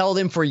they held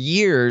him for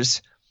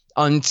years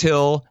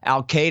until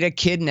Al-Qaeda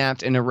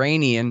kidnapped an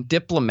Iranian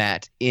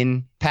diplomat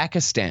in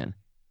Pakistan.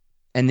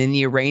 And then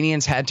the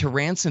Iranians had to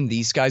ransom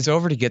these guys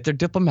over to get their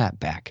diplomat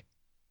back.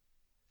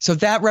 So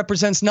that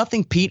represents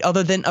nothing, Pete,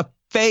 other than a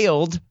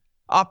failed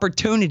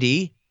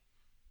opportunity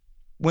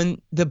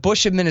when the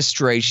Bush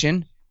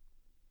administration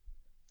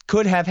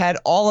could have had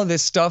all of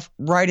this stuff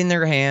right in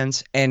their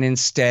hands and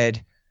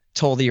instead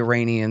told the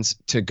Iranians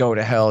to go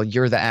to hell.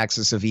 You're the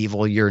axis of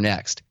evil. You're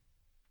next.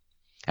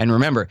 And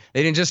remember,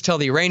 they didn't just tell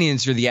the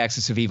Iranians you're the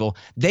axis of evil.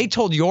 They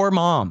told your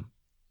mom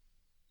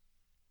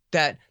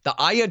that the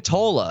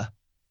Ayatollah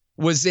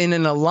was in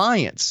an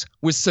alliance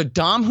with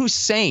Saddam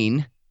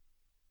Hussein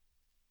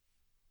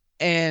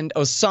and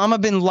Osama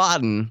bin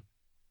Laden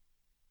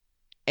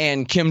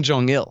and Kim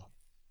Jong-il.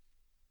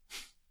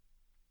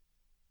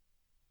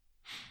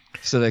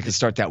 So they could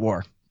start that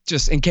war.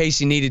 just in case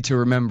you needed to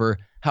remember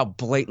how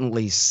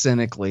blatantly,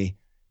 cynically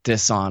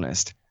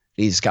dishonest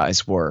these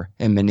guys were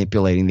in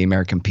manipulating the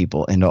American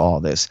people into all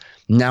this.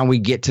 Now we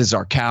get to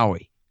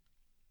Zarqawi,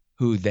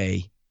 who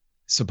they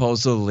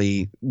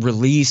supposedly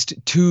released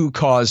to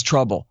cause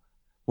trouble.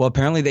 Well,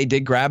 apparently they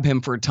did grab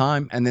him for a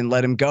time and then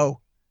let him go.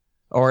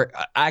 Or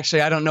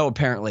actually, I don't know,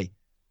 apparently.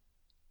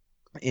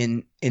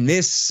 In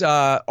this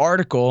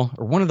article,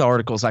 or one of the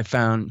articles I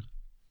found,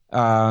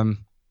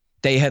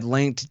 they had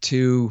linked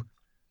to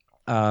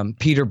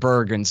Peter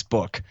Bergen's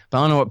book. But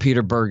I don't know what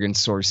Peter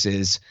Bergen's source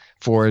is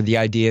for the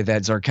idea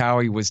that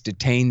Zarqawi was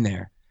detained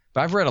there.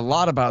 But I've read a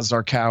lot about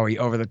Zarqawi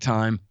over the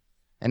time,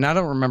 and I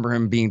don't remember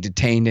him being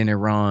detained in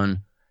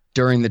Iran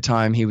during the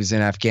time he was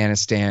in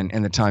Afghanistan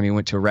and the time he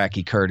went to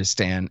Iraqi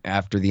Kurdistan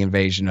after the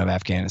invasion of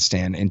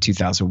Afghanistan in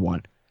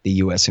 2001, the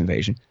U.S.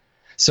 invasion.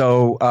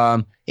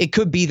 So it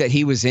could be that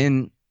he was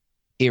in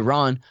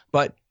Iran,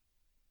 but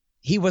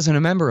he wasn't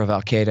a member of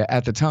Al-Qaeda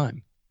at the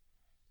time.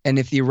 And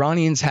if the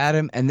Iranians had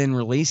him and then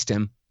released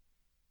him,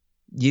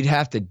 you'd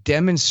have to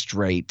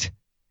demonstrate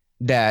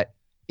that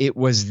it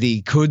was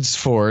the Quds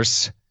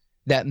Force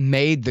that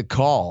made the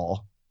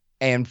call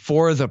and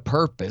for the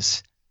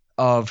purpose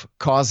of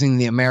causing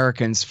the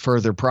Americans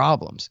further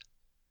problems.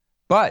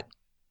 But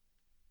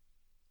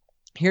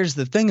here's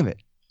the thing of it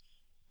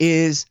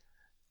is,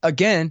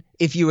 again,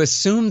 if you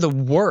assume the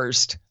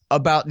worst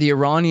about the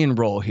Iranian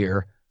role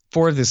here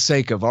for the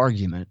sake of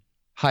argument,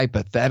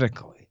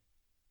 hypothetically,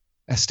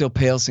 that still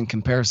pales in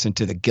comparison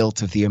to the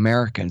guilt of the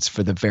Americans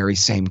for the very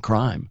same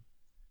crime.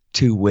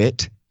 To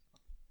wit,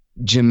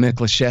 Jim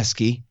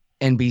Miklaszewski,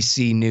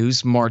 NBC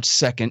News, March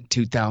 2nd,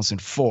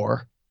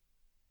 2004,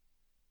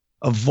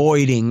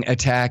 avoiding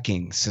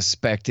attacking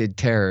suspected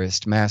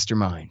terrorist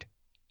mastermind.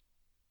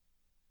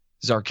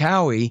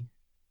 Zarqawi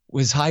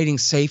was hiding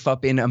safe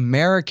up in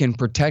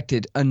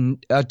American-protected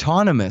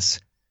autonomous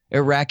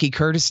Iraqi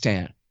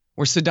Kurdistan,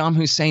 where Saddam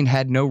Hussein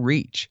had no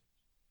reach.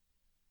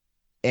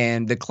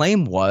 And the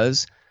claim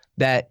was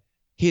that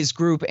his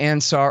group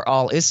Ansar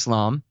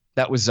al-Islam,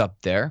 that was up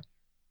there,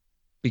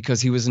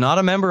 because he was not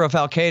a member of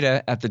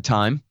Al-Qaeda at the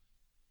time.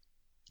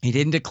 He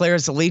didn't declare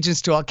his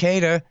allegiance to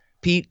Al-Qaeda,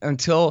 Pete,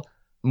 until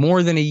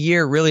more than a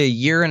year, really a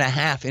year and a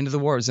half into the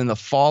war. It was in the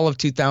fall of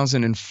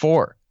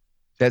 2004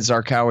 that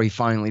Zarqawi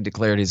finally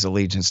declared his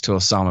allegiance to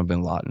Osama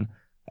bin Laden,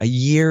 a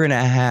year and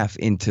a half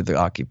into the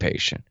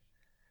occupation.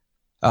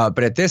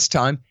 But at this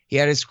time, he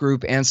had his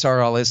group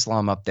Ansar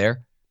al-Islam up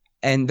there.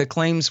 And the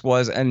claims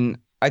was, and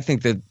I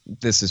think that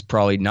this is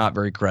probably not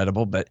very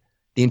credible, but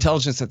the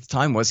intelligence at the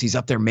time was he's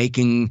up there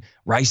making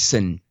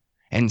ricin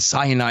and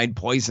cyanide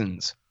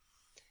poisons.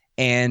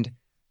 And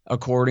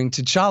according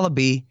to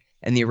Chalabi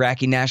and the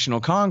Iraqi National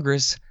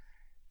Congress,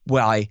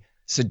 why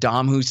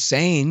Saddam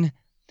Hussein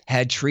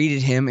had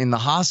treated him in the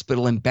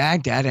hospital in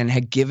Baghdad and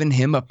had given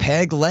him a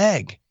peg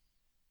leg.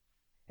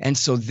 And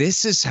so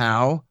this is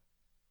how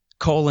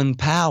Colin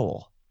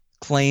Powell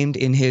claimed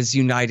in his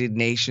United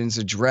Nations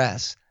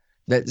address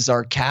that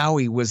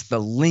Zarqawi was the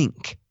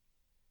link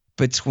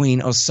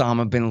between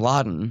Osama bin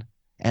Laden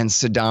and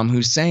Saddam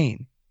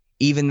Hussein,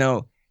 even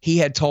though he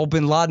had told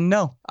bin Laden,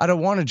 no, I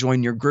don't want to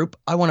join your group.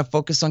 I want to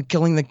focus on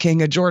killing the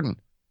king of Jordan.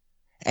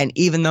 And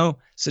even though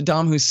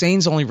Saddam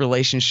Hussein's only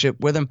relationship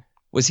with him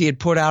was he had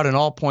put out an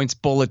all-points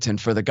bulletin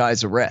for the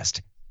guy's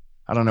arrest.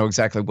 I don't know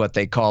exactly what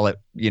they call it,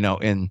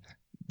 in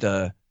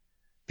the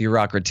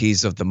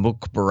bureaucraties of the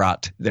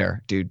Mukhabarat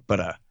there, dude.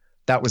 But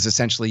that was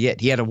essentially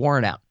it. He had a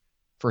warrant out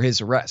for his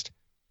arrest.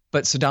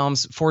 But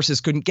Saddam's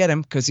forces couldn't get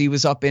him because he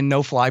was up in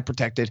no-fly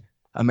protected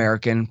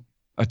American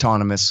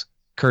autonomous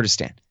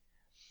Kurdistan.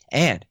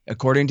 And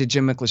according to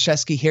Jim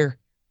Miklaszewski here,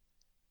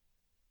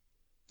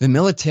 the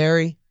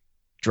military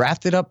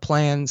drafted up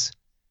plans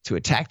to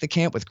attack the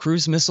camp with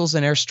cruise missiles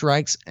and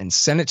airstrikes and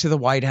sent it to the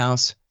White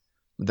House.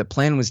 The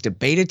plan was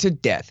debated to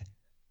death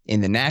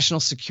in the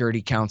National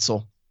Security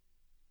Council.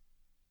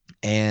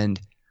 And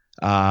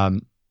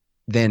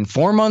then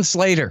 4 months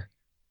later,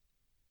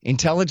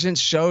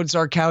 intelligence showed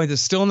Zarqawi, this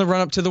is still in the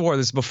run-up to the war,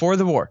 this is before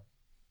the war,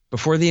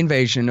 before the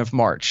invasion of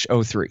March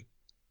 2003.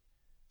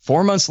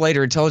 4 months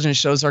later, intelligence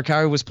shows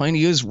Zarqawi was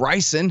planning to use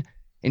ricin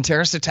in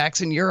terrorist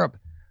attacks in Europe.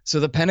 So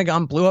the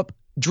Pentagon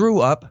drew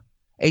up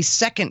a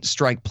second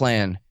strike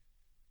plan,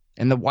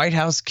 and the White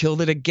House killed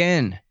it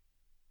again.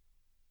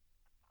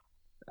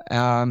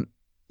 And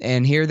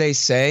here they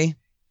say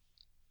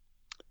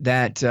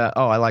that,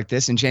 I like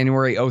this, in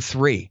January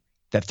 2003,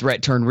 that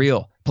threat turned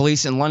real.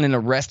 Police in London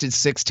arrested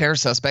 6 terror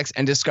suspects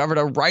and discovered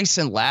a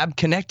ricin lab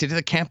connected to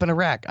the camp in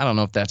Iraq. I don't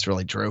know if that's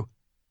really true.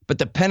 But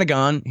the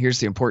Pentagon, here's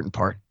the important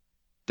part,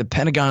 the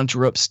Pentagon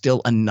drew up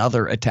still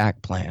another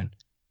attack plan.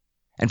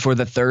 And for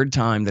the third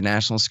time, the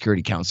National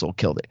Security Council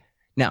killed it.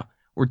 Now,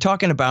 we're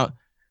talking about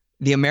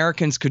the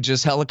Americans could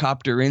just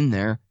helicopter in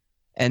there,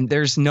 and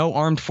there's no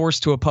armed force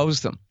to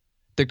oppose them.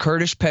 The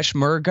Kurdish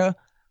Peshmerga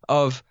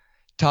of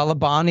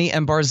Talabani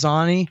and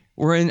Barzani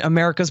were in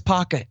America's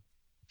pocket.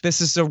 This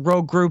is a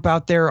rogue group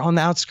out there on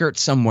the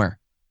outskirts somewhere.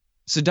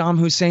 Saddam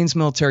Hussein's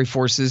military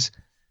forces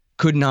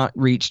could not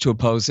reach to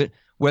oppose it,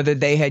 whether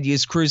they had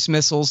used cruise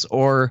missiles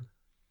or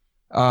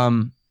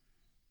or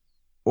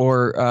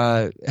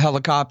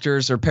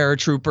helicopters or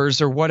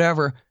paratroopers or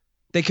whatever,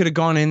 they could have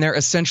gone in there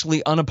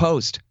essentially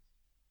unopposed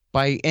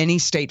by any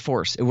state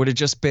force. It would have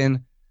just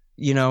been,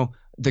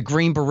 the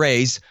Green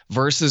Berets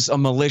versus a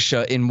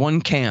militia in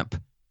one camp.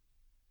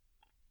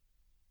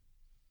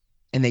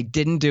 And they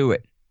didn't do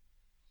it.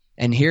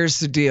 And here's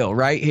the deal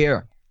right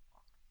here.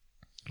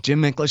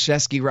 Jim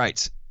Miklaszewski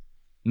writes,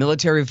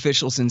 military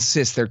officials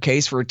insist their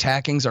case for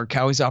attacking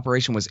Zarqawi's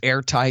operation was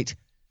airtight,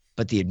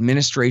 but the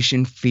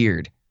administration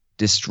feared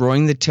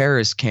destroying the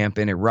terrorist camp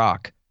in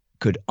Iraq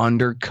could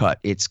undercut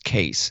its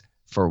case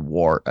for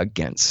war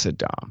against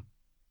Saddam.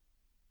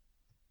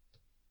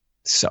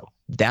 So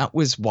that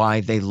was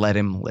why they let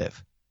him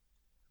live.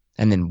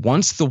 And then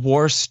once the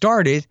war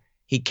started,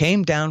 he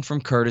came down from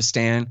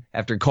Kurdistan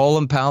after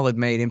Colin Powell had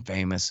made him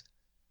famous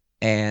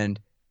and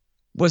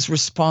was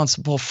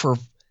responsible for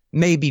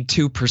maybe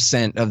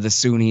 2% of the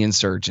Sunni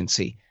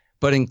insurgency,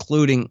 but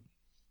including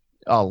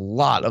a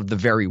lot of the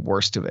very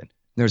worst of it.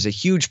 There's a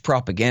huge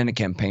propaganda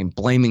campaign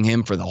blaming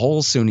him for the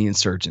whole Sunni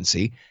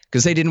insurgency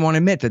because they didn't want to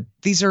admit that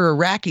these are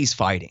Iraqis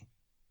fighting.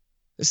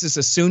 This is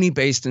a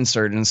Sunni-based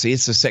insurgency.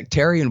 It's a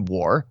sectarian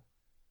war.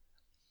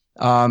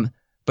 But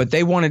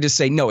they wanted to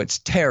say, no, it's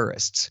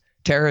terrorists.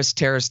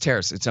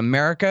 Terrorists. It's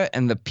America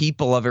and the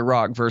people of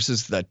Iraq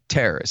versus the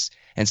terrorists.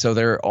 And so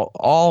they're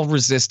all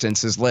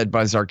resistance is led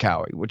by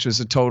Zarqawi, which is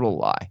a total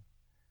lie.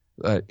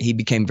 He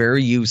became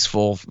very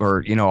useful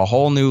for, a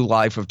whole new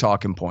life of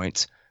talking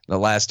points that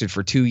lasted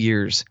for 2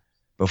 years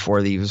before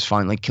he was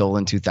finally killed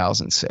in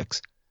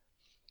 2006.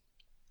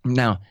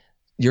 Now,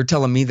 you're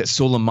telling me that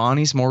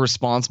Soleimani's more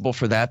responsible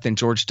for that than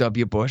George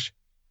W. Bush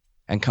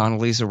and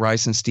Condoleezza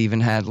Rice and Stephen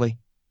Hadley?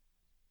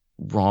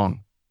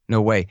 Wrong.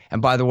 No way.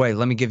 And by the way,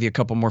 let me give you a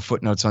couple more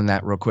footnotes on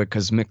that real quick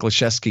because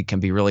Miklaszewski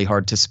can be really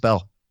hard to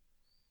spell.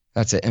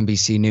 That's at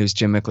NBC News,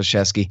 Jim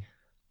Miklaszewski.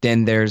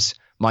 Then there's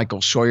Michael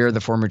Scheuer,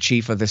 the former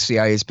chief of the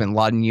CIA's bin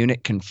Laden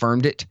unit,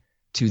 confirmed it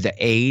to The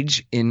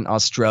Age in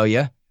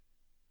Australia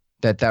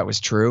that was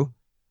true.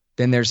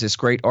 Then there's this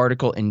great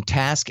article in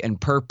Task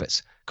and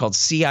Purpose called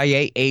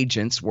CIA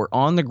Agents Were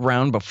on the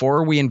Ground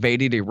Before We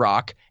Invaded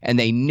Iraq, and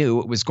they knew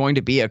it was going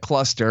to be a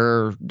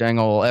cluster, dang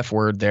old F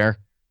word there.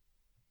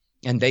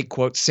 And they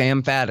quote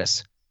Sam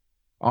Faddis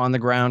on the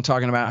ground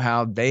talking about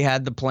how they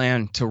had the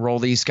plan to roll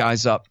these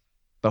guys up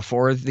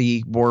before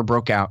the war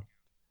broke out,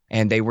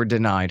 and they were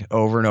denied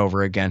over and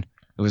over again.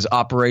 It was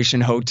Operation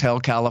Hotel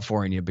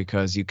California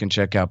because you can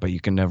check out, but you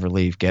can never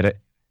leave. Get it?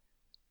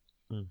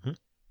 Mm-hmm.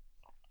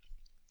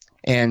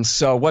 And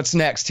so what's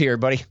next here,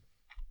 buddy?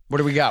 What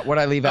do we got? What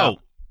did I leave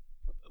out?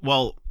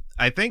 Well,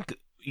 I think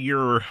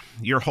your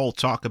whole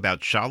talk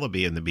about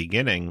Shalaby in the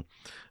beginning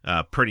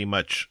pretty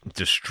much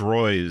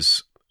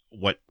destroys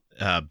what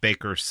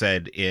Baker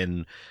said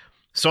in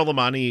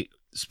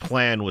Soleimani's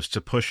plan was to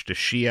push the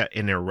Shia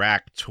in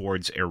Iraq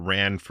towards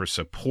Iran for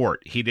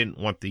support. He didn't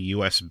want the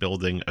U.S.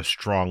 building a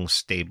strong,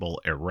 stable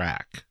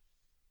Iraq.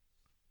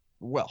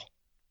 Well,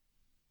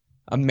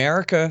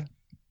 America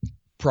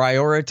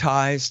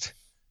prioritized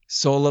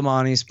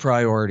Soleimani's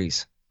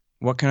priorities.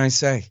 What can I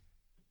say?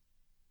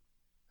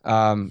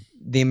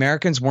 The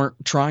Americans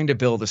weren't trying to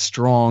build a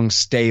strong,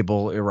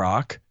 stable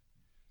Iraq.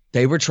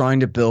 They were trying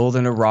to build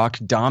an Iraq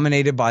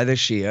dominated by the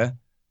Shia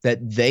that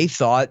they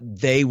thought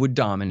they would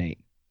dominate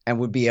and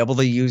would be able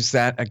to use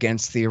that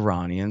against the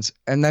Iranians.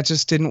 And that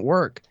just didn't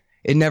work.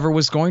 It never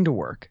was going to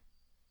work.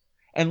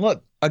 And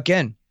look,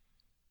 again,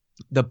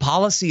 the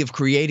policy of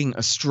creating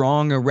a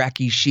strong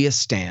Iraqi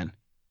Shiistan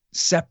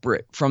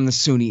separate from the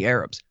Sunni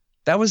Arabs,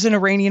 that was an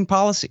Iranian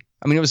policy.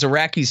 I mean, it was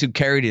Iraqis who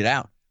carried it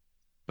out.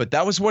 But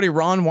that was what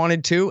Iran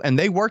wanted too, and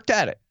they worked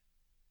at it.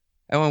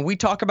 And when we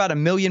talk about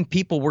 1 million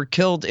people were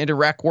killed in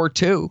Iraq War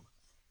II,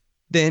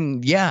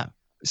 then yeah,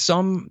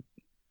 some,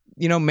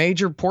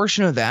 major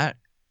portion of that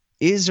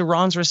is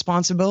Iran's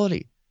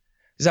responsibility.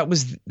 That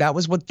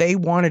was what they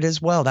wanted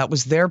as well. That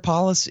was their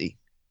policy.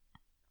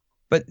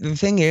 But the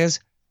thing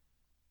is,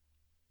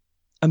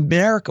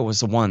 America was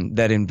the one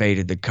that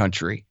invaded the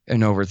country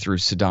and overthrew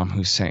Saddam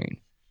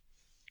Hussein.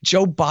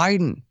 Joe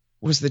Biden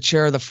was the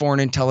chair of the Foreign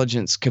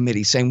Intelligence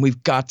Committee saying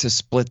we've got to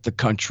split the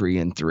country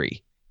in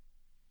 3.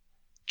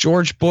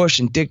 George Bush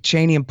and Dick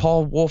Cheney and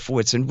Paul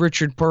Wolfowitz and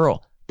Richard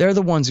Pearl, they're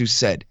the ones who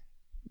said,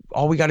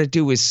 all we got to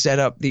do is set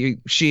up the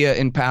Shia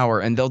in power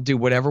and they'll do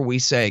whatever we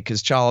say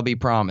because Chalabi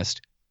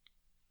promised.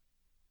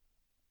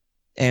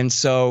 And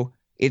so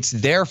it's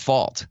their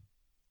fault.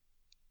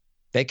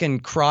 They can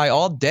cry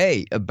all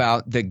day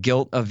about the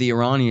guilt of the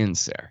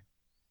Iranians there.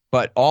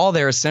 But all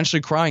they're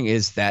essentially crying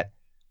is that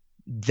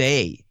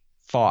they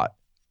fought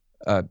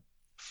a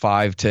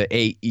 5 to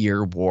 8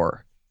 year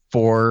war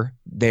for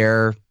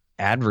their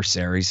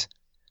adversaries,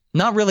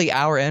 not really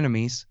our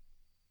enemies.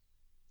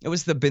 It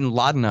was the bin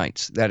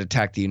Ladenites that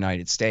attacked the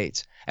United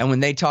States. And when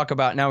they talk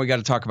about, now we got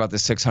to talk about the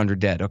 600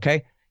 dead,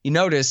 okay? You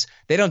notice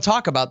they don't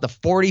talk about the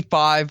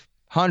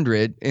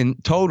 4,500 in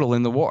total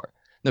in the war.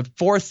 The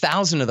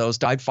 4,000 of those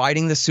died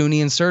fighting the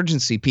Sunni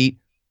insurgency, Pete.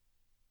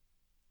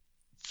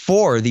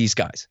 4 of these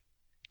guys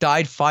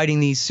died fighting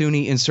the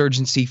Sunni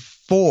insurgency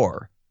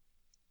for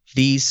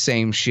these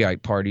same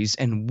Shiite parties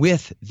and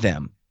with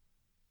them.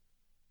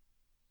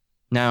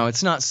 Now,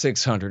 it's not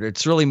 600.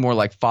 It's really more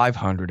like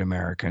 500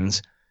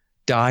 Americans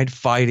died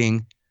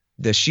fighting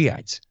the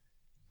Shiites.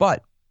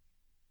 But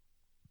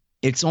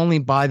it's only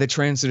by the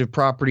transitive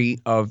property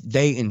of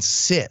they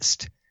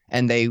insist,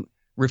 and they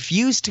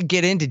refuse to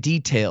get into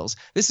details.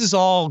 This is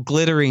all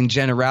glittering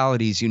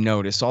generalities, you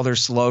notice, all their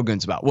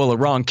slogans about, well,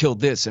 Iran killed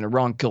this and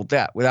Iran killed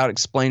that, without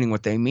explaining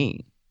what they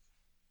mean.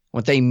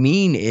 What they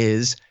mean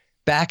is,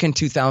 back in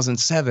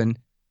 2007,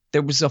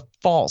 there was a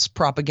false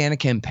propaganda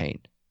campaign.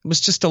 It was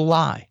just a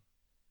lie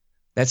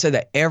that said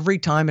that every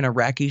time an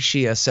Iraqi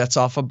Shia sets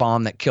off a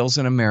bomb that kills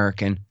an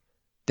American,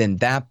 then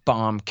that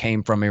bomb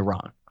came from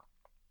Iran.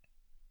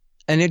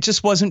 And it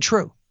just wasn't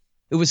true.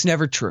 It was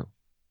never true.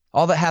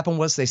 All that happened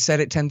was they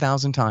said it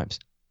 10,000 times.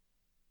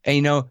 And,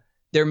 you know,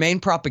 their main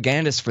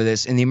propagandist for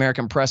this in the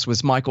American press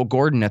was Michael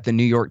Gordon at the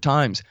New York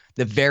Times,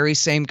 the very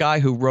same guy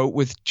who wrote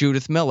with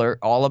Judith Miller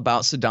all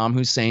about Saddam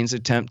Hussein's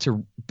attempt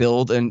to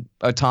build an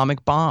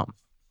atomic bomb.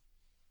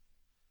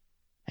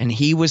 And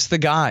he was the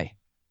guy,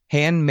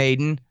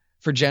 handmaiden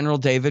for General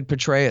David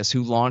Petraeus,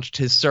 who launched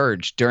his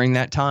surge during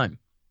that time.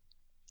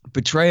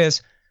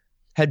 Petraeus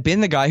had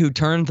been the guy who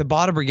turned the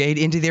Badr Brigade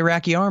into the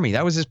Iraqi army.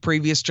 That was his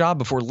previous job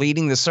before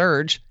leading the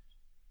surge,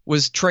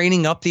 was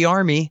training up the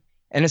army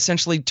and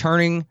essentially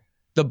turning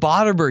the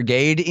Badr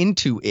Brigade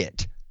into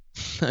it.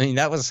 I mean,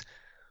 that was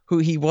who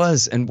he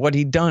was and what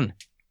he'd done.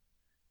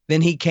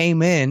 Then he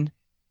came in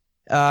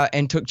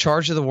and took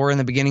charge of the war in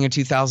the beginning of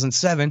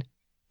 2007,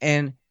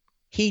 and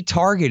he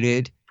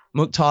targeted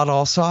Muqtada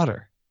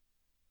al-Sadr.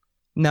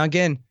 Now,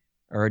 again,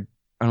 or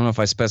I don't know if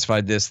I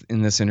specified this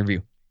in this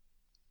interview,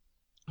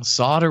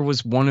 Sadr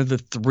was one of the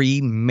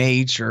three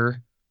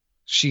major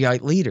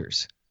Shiite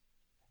leaders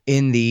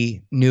in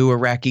the new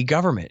Iraqi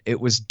government. It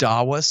was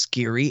Dawa,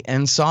 Skiri,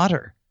 and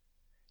Sadr.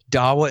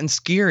 Dawa and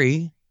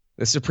Skiri,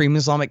 the Supreme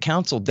Islamic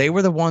Council, they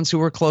were the ones who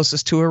were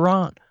closest to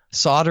Iran.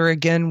 Sadr,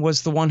 again,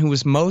 was the one who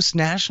was most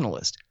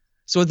nationalist.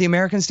 So what the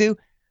Americans do?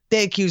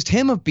 They accused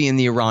him of being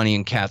the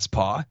Iranian cat's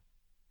paw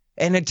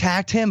and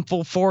attacked him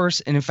full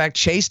force and, in fact,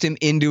 chased him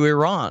into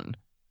Iran,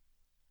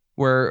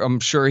 where I'm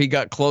sure he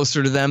got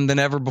closer to them than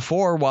ever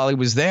before while he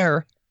was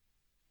there.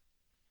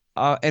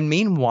 And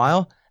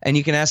meanwhile, and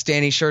you can ask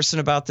Danny Sherson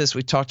about this,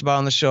 we talked about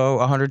on the show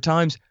 100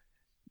 times,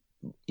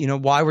 you know,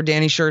 why were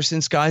Danny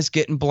Sherson's guys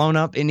getting blown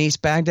up in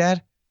East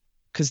Baghdad?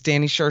 Because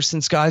Danny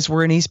Sherson's guys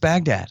were in East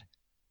Baghdad.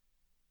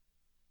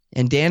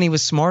 And Danny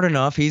was smart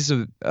enough. He's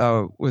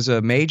was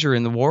a major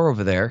in the war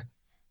over there.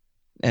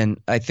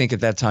 And I think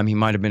at that time he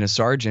might have been a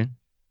sergeant.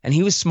 And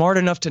he was smart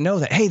enough to know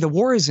that, hey, the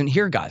war isn't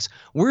here, guys.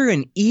 We're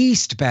in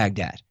East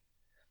Baghdad.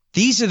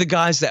 These are the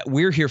guys that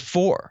we're here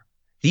for.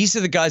 These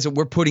are the guys that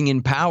we're putting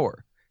in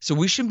power. So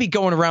we shouldn't be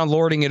going around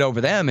lording it over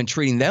them and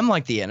treating them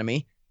like the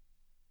enemy.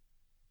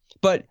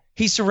 But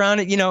he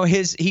surrounded, you know,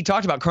 he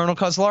talked about Colonel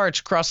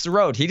Kozlarich across the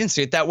road. He didn't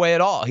see it that way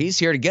at all. He's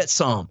here to get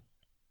some.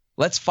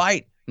 Let's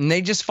fight. And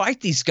they just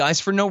fight these guys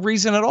for no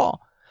reason at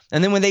all.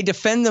 And then when they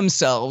defend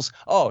themselves,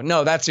 oh,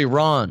 no, that's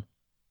Iran.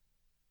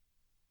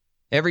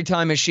 Every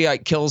time a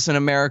Shiite kills an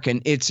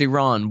American, it's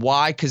Iran.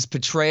 Why? Because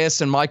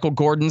Petraeus and Michael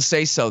Gordon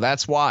say so.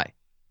 That's why.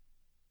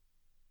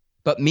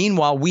 But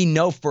meanwhile, we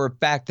know for a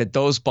fact that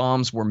those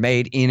bombs were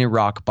made in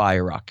Iraq by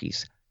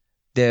Iraqis.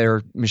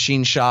 Their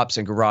machine shops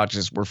and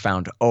garages were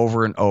found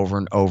over and over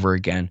and over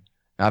again.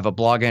 I have a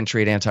blog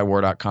entry at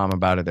antiwar.com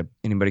about it that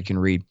anybody can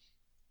read.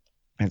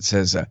 It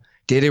says,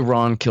 did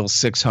Iran kill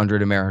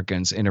 600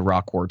 Americans in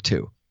Iraq War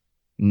II?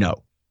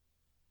 No.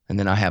 And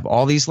then I have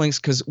all these links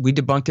because we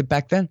debunked it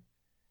back then.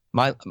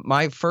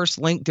 My first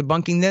link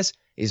debunking this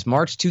is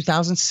March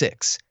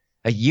 2006,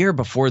 a year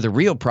before the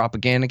real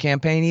propaganda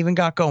campaign even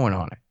got going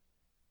on it.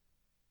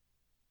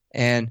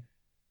 And,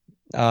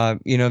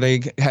 you know,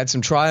 they had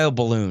some trial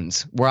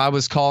balloons where I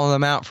was calling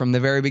them out from the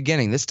very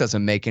beginning. This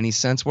doesn't make any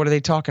sense. What are they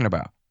talking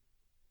about?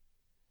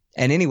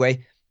 And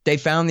anyway, they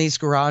found these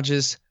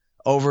garages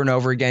over and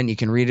over again. You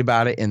can read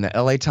about it in the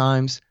LA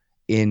Times,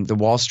 in the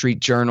Wall Street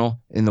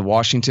Journal, in the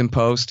Washington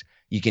Post.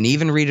 You can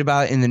even read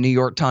about it in the New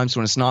York Times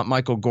when it's not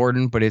Michael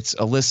Gordon, but it's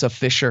Alyssa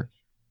Fisher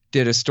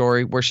did a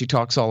story where she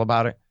talks all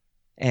about it.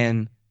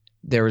 And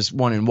there was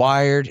one in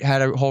Wired,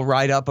 had a whole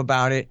write-up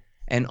about it,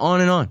 and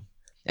on and on.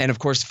 And, of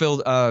course, Phil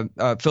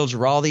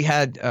Giraldi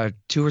had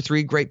 2 or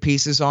 3 great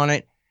pieces on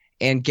it,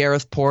 and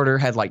Gareth Porter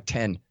had like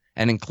 10,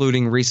 and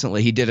including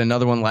recently, he did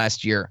another one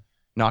last year,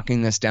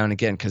 knocking this down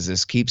again because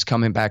this keeps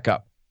coming back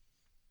up.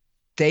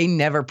 They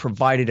never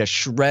provided a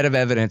shred of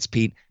evidence,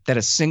 Pete, that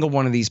a single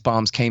one of these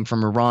bombs came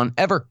from Iran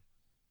ever,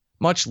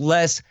 much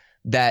less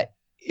that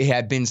it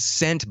had been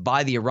sent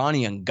by the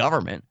Iranian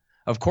government.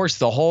 Of course,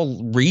 the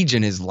whole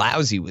region is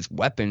lousy with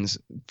weapons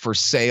for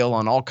sale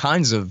on all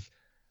kinds of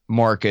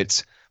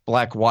markets,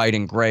 black, white,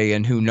 and gray,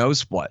 and who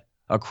knows what,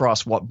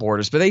 across what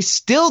borders. But they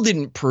still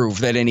didn't prove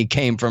that any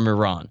came from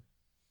Iran,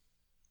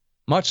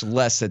 much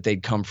less that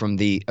they'd come from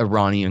the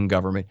Iranian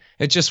government.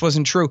 It just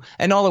wasn't true.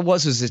 And all it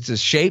was is it's a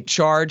shaped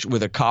charge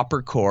with a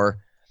copper core.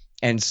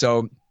 And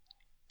so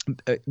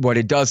what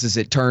it does is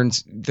it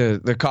turns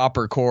the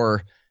copper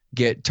core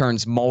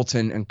turns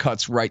molten and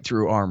cuts right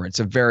through armor. It's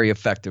a very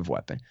effective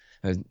weapon.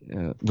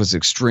 Was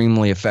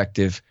extremely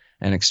effective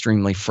and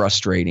extremely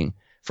frustrating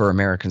for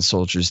American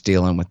soldiers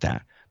dealing with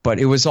that. But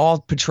it was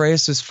all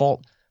Petraeus's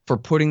fault for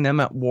putting them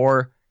at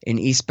war in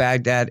East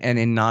Baghdad and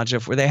in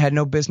Najaf where they had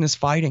no business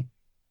fighting.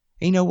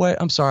 And you know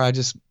what? I'm sorry. I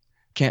just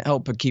can't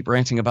help but keep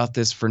ranting about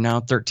this for now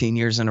 13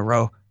 years in a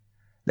row.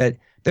 That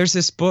there's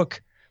this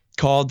book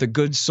called The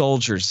Good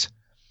Soldiers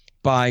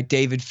by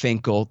David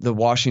Finkel, the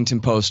Washington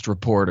Post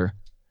reporter.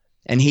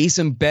 And he's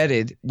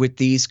embedded with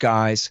these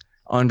guys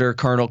under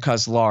Colonel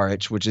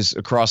Kazlarich, which is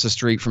across the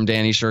street from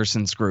Danny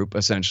Sherson's group,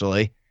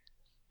 essentially,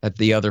 at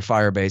the other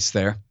fire base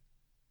there.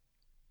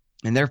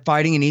 And they're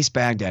fighting in East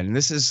Baghdad. And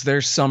this is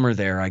their summer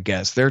there, I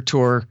guess. Their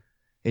tour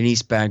in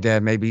East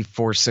Baghdad, maybe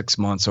 4 or 6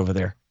 months over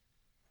there.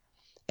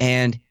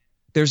 And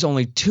there's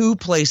only 2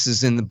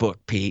 places in the book,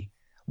 Pete.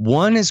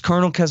 One is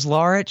Colonel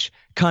Kazlarich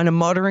kind of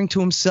muttering to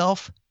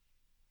himself.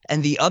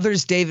 And the other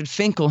is David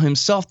Finkel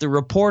himself, the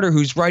reporter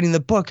who's writing the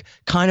book,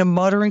 kind of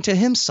muttering to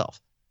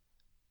himself.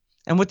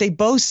 And what they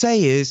both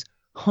say is,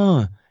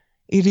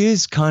 it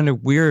is kind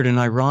of weird and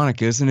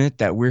ironic, isn't it,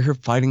 that we're here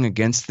fighting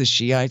against the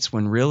Shiites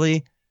when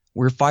really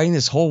we're fighting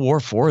this whole war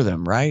for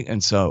them, right?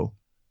 And so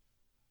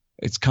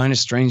it's kind of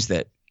strange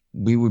that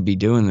we would be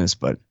doing this,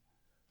 but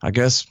I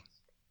guess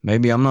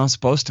maybe I'm not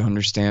supposed to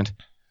understand.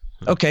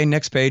 Okay,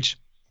 next page.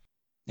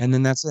 And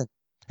then that's it.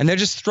 And they're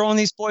just throwing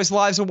these boys'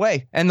 lives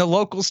away, and the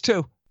locals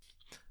too.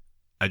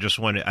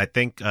 I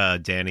think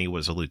Danny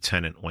was a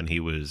lieutenant when he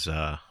was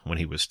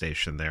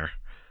stationed there.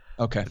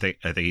 Okay.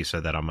 I think he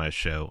said that on my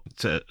show.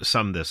 To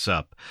sum this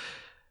up,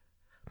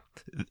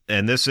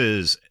 and this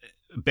is,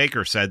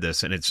 Baker said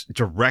this, and it's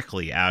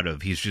directly out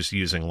of, he's just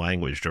using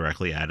language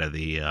directly out of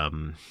the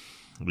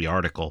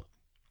article.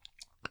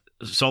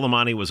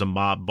 Soleimani was a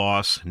mob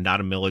boss,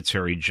 not a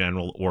military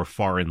general or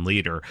foreign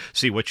leader.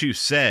 See, what you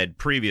said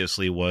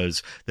previously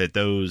was that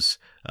those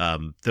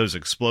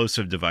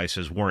explosive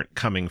devices weren't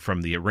coming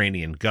from the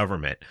Iranian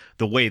government.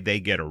 The way they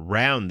get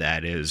around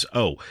that is,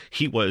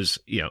 he was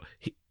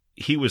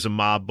a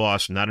mob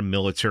boss, not a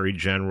military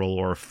general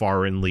or a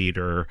foreign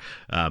leader.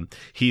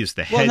 He is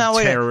the head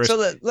terrorist.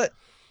 So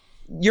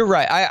you're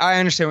right. I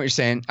understand what you're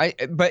saying.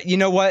 But you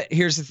know what?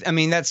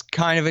 That's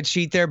kind of a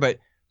cheat there, but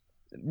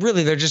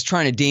really they're just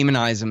trying to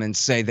demonize him and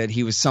say that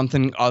he was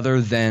something other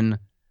than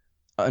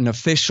an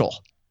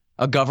official,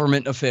 a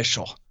government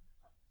official.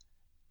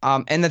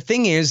 And the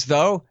thing is,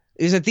 though,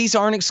 is that these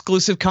aren't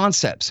exclusive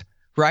concepts,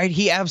 right?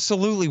 He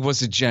absolutely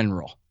was a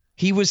general.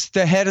 He was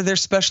the head of their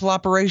special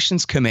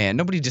operations command.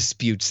 Nobody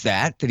disputes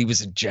that he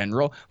was a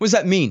general. What does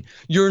that mean?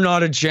 You're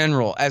not a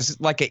general, as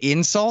like an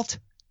insult?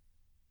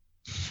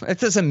 That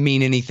doesn't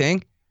mean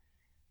anything.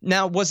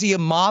 Now, was he a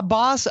mob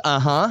boss?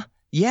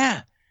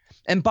 Yeah.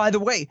 And by the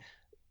way,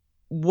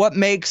 what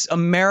makes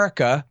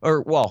America,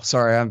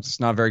 it's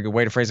not a very good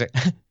way to phrase it.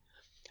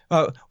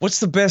 What's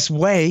the best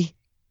way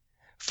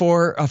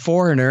for a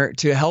foreigner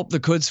to help the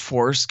Quds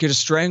Force get a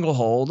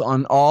stranglehold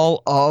on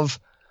all of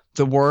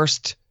the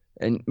worst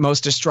and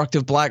most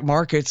destructive black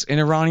markets in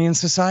Iranian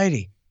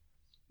society?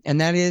 And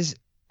that is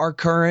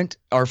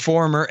our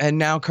former, and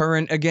now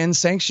current again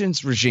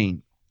sanctions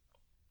regime.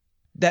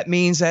 That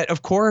means that,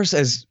 of course,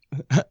 as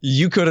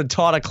you could have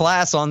taught a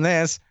class on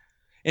this,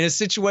 in a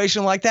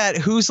situation like that,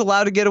 who's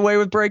allowed to get away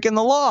with breaking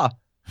the law?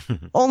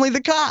 Only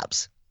the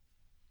cops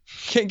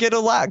can get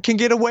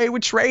away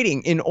with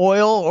trading in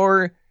oil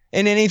or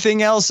in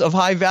anything else of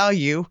high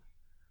value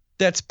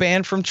that's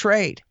banned from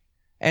trade.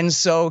 And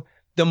so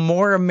the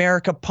more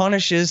America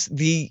punishes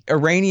the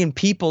Iranian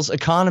people's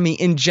economy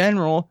in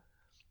general,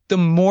 the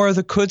more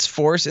the Quds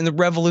Force and the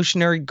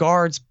Revolutionary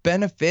Guards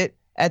benefit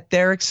at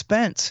their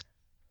expense.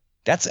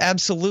 That's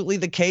absolutely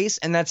the case,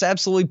 and that's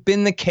absolutely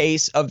been the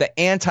case of the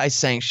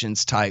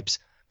anti-sanctions types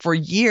for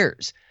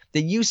years.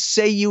 That you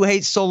say you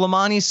hate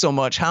Soleimani so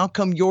much, how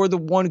come you're the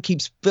one who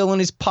keeps filling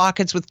his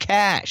pockets with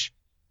cash?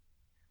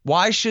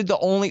 Why should the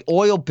only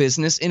oil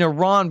business in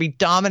Iran be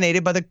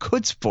dominated by the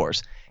Quds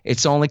Force?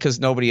 It's only because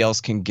nobody else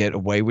can get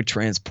away with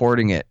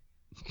transporting it.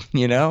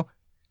 No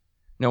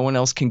one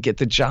else can get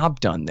the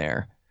job done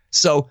there.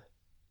 So,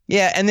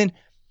 yeah,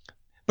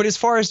 but as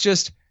far as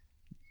just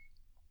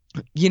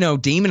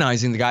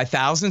demonizing the guy,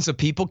 thousands of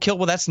people killed.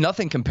 Well, that's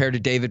nothing compared to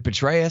David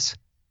Petraeus.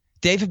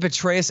 David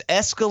Petraeus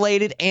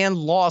escalated and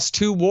lost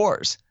 2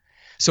 wars.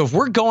 So if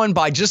we're going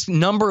by just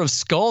number of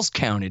skulls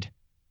counted,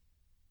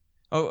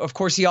 of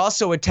course, he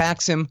also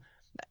attacks him.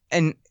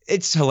 And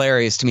it's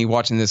hilarious to me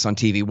watching this on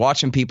TV,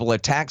 watching people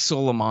attack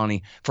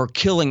Soleimani for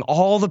killing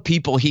all the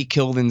people he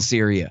killed in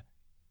Syria.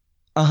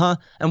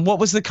 And what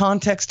was the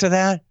context to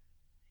that?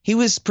 He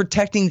was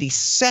protecting the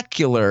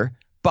secular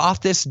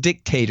Ba'athist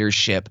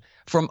dictatorship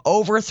from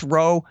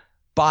overthrow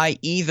by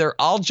either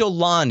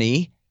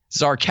al-Jolani,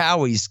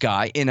 Zarqawi's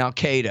guy in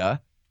Al-Qaeda,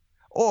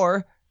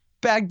 or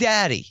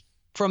Baghdadi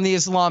from the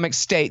Islamic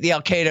State, the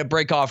Al-Qaeda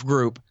breakoff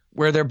group,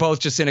 where they're both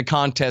just in a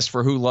contest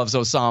for who loves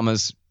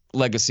Osama's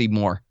legacy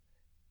more.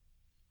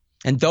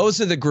 And those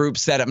are the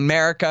groups that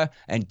America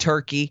and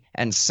Turkey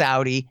and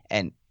Saudi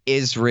and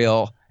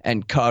Israel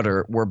and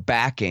Qatar were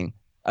backing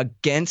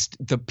against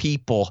the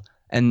people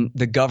and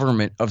the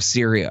government of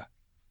Syria.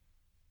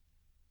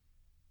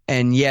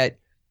 And yet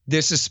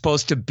this is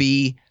supposed to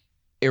be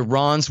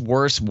Iran's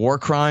worst war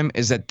crime,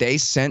 is that they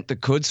sent the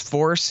Quds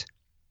Force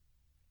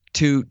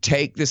to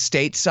take the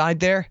state side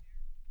there.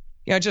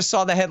 Yeah, I just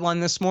saw the headline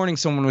this morning.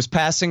 Someone was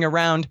passing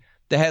around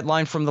the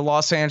headline from the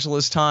Los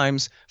Angeles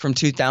Times from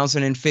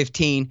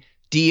 2015.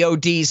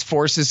 DOD's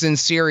forces in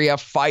Syria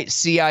fight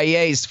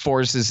CIA's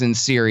forces in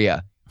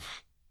Syria.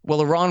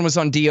 Well, Iran was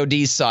on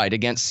DOD's side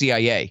against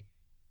CIA.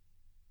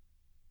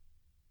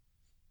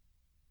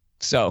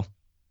 So,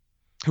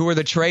 who are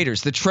the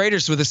traitors? The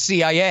traitors were the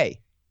CIA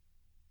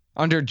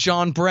under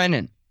John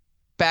Brennan,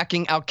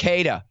 backing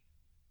Al-Qaeda.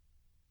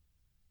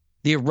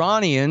 The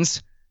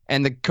Iranians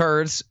and the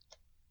Kurds,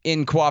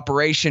 in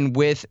cooperation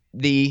with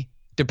the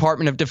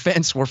Department of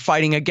Defense, were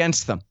fighting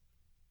against them.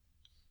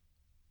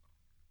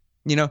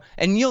 You know,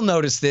 and you'll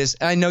notice this.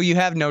 I know you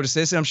have noticed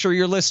this, and I'm sure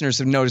your listeners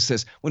have noticed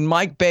this. When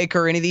Mike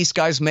Baker or any of these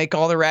guys make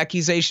all their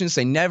accusations,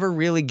 they never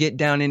really get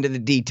down into the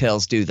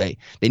details, do they?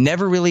 They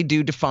never really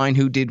do define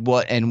who did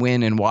what and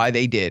when and why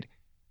they did.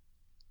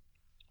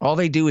 All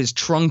they do is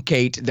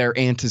truncate their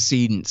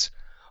antecedents.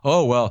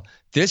 Oh, well,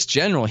 this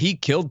general, he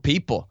killed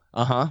people.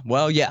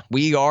 Well, yeah,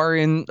 we are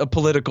in a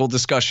political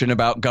discussion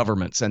about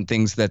governments and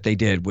things that they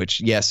did, which,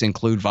 yes,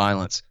 include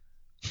violence.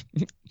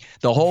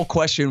 The whole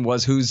question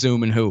was who's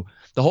zooming who.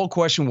 The whole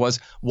question was,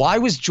 why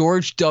was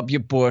George W.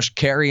 Bush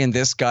carrying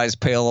this guy's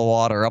pail of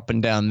water up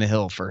and down the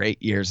hill for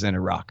 8 years in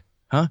Iraq?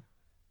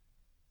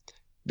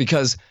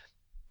 Because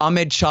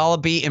Ahmed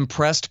Chalabi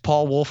impressed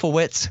Paul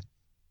Wolfowitz,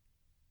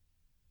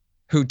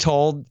 who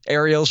told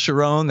Ariel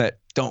Sharon that,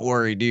 don't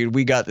worry, dude,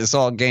 we got this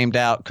all gamed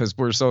out because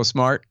we're so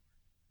smart.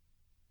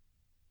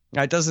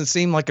 It doesn't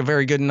seem like a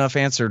very good enough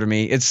answer to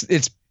me.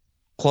 It's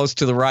close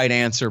to the right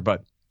answer,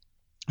 but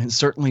it's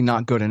certainly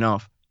not good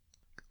enough.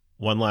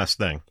 One last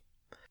thing.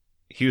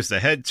 He was the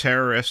head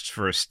terrorist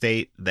for a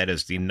state that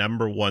is the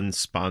 #1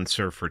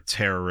 sponsor for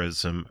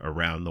terrorism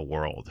around the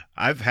world.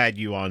 I've had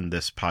you on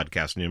this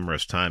podcast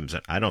numerous times,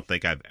 and I don't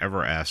think I've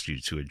ever asked you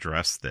to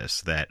address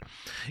this, that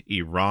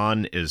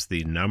Iran is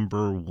the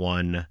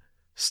 #1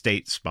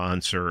 state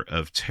sponsor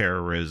of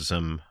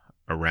terrorism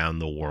around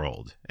the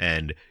world.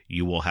 And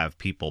you will have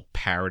people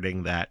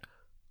parroting that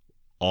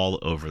all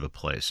over the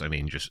place. I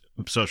mean, just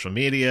social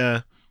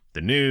media,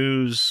 the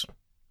news,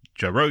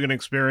 Joe Rogan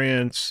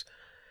Experience.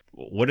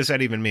 What does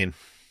that even mean?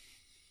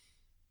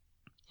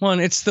 Well,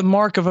 it's the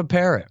mark of a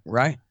parrot,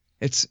 right?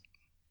 It's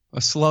a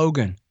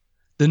slogan.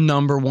 The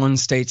 #1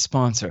 state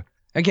sponsor.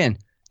 Again,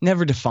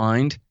 never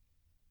defined.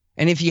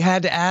 And if you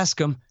had to ask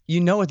them,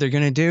 you know what they're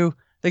going to do.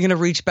 They're going to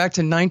reach back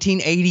to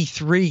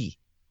 1983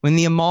 when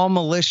the Amal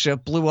militia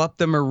blew up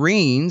the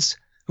Marines,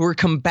 who were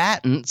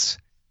combatants,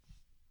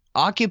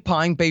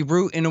 occupying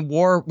Beirut in a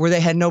war where they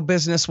had no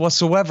business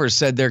whatsoever,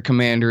 said their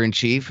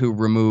commander-in-chief, who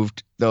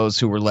removed those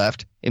who were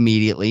left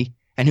immediately,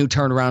 and who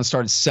turned around and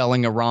started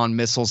selling Iran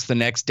missiles the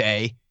next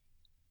day.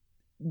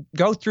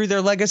 Go through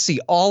their legacy.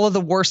 All of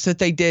the worst that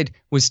they did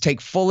was take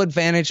full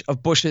advantage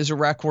of Bush's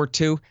Iraq War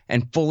II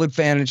and full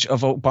advantage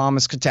of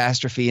Obama's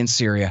catastrophe in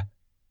Syria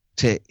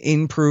to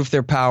improve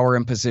their power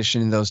and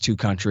position in those two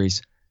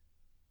countries.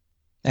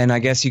 And I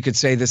guess you could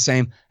say the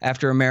same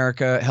after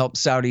America helped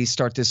Saudi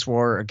start this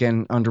war,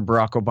 again under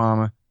Barack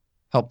Obama,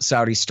 helped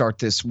Saudi start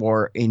this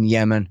war in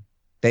Yemen.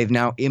 They've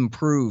now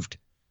improved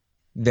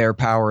their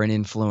power and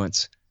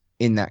influence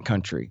in that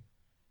country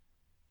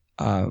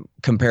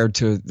compared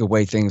to the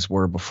way things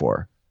were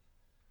before.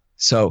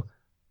 So,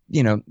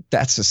 you know,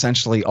 that's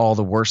essentially all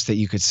the worst that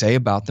you could say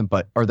about them.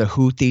 But are the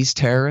Houthis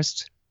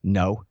terrorists?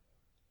 No.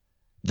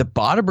 The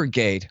Badr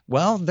Brigade,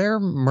 well, they're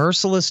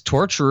merciless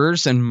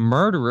torturers and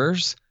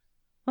murderers.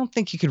 I don't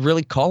think you could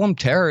really call them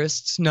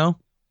terrorists, no.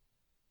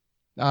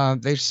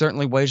 They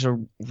certainly waged a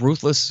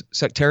ruthless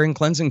sectarian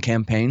cleansing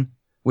campaign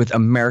with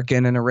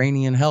American and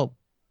Iranian help.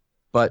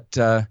 But,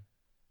 yeah,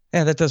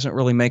 that doesn't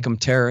really make them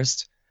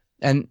terrorists.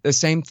 And the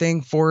same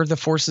thing for the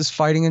forces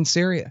fighting in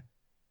Syria.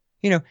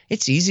 You know,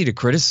 it's easy to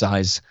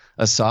criticize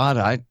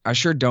Assad. I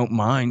sure don't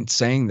mind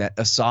saying that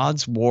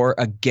Assad's war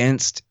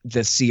against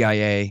the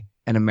CIA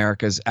and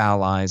America's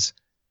allies,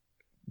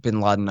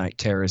 bin Ladenite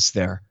terrorists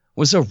there,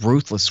 was a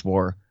ruthless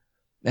war.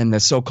 And the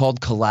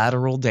so-called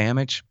collateral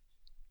damage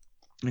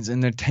is in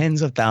the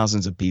tens of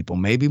thousands of people,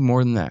 maybe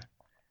more than that.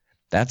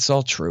 That's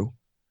all true.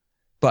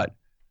 But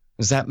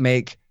does that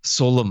make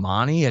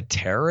Soleimani a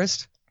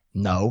terrorist?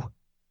 No.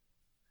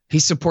 He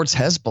supports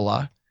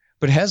Hezbollah,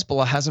 but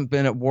Hezbollah hasn't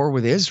been at war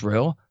with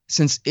Israel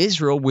since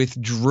Israel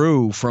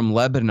withdrew from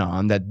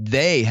Lebanon that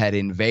they had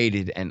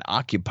invaded and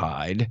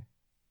occupied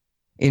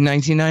in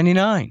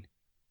 1999,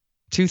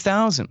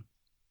 2000,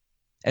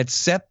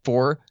 except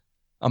for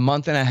a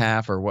month and a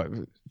half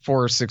or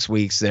 4 or 6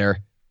 weeks there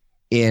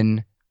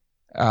in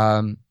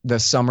the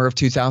summer of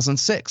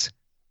 2006,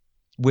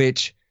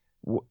 which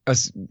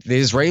the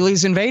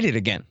Israelis invaded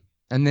again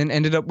and then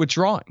ended up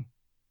withdrawing.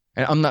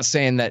 And I'm not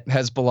saying that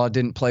Hezbollah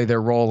didn't play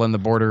their role in the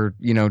border,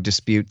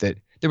 dispute, that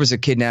there was a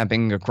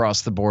kidnapping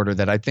across the border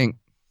that I think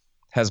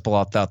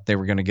Hezbollah thought they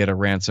were going to get a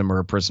ransom or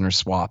a prisoner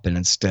swap, and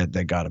instead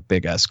they got a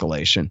big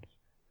escalation.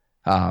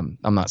 I'm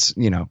not,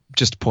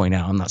 just to point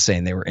out, I'm not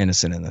saying they were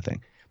innocent in the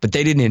thing, but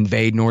they didn't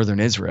invade northern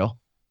Israel.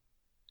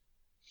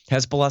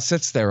 Hezbollah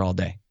sits there all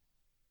day.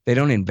 They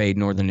don't invade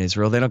northern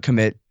Israel. They don't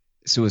commit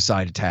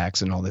suicide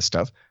attacks and all this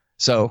stuff.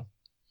 So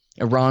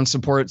Iran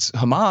supports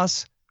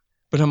Hamas,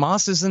 but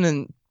Hamas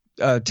isn't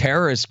a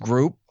terrorist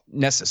group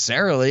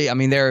necessarily. I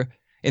mean, they're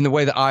in the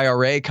way the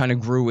IRA kind of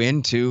grew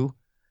into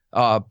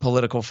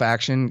political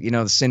faction,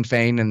 the Sinn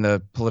Féin and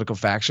the political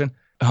faction.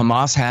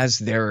 Hamas has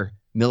their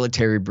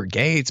military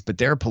brigades, but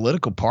they're a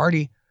political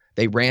party.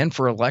 They ran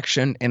for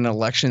election in an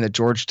election that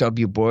George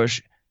W.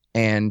 Bush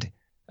and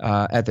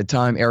at the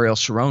time Ariel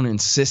Sharon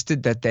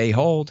insisted that they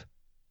hold.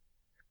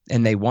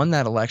 And they won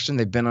that election.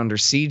 They've been under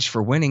siege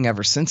for winning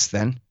ever since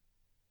then.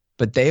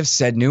 But they have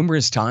said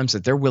numerous times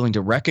that they're willing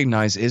to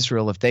recognize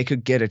Israel if they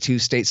could get a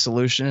two-state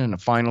solution and a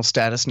final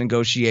status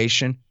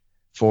negotiation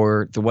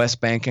for the West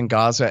Bank and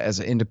Gaza as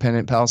an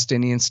independent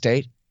Palestinian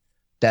state,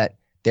 that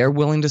they're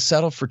willing to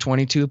settle for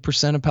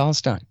 22% of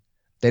Palestine.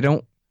 They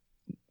don't,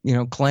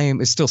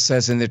 claim, it still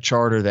says in the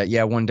charter that,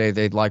 one day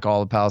they'd like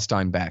all of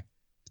Palestine back.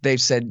 They've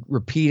said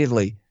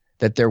repeatedly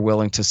that they're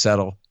willing to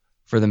settle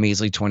for the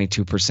measly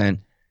 22%.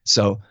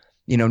 So,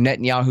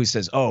 Netanyahu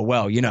says, oh,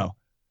 well,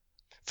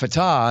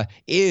 Fatah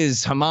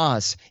is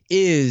Hamas,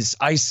 is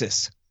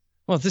ISIS.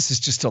 Well, this is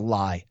just a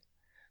lie.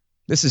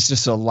 This is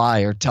just a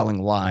liar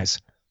telling lies.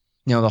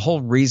 The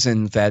whole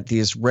reason that the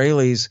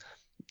Israelis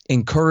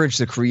encouraged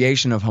the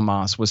creation of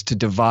Hamas was to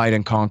divide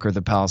and conquer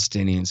the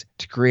Palestinians,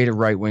 to create a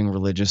right-wing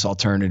religious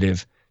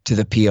alternative to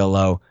the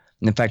PLO.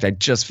 And in fact, I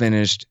just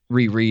finished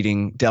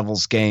rereading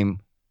Devil's Game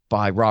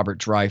by Robert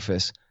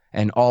Dreyfuss,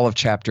 and all of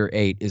chapter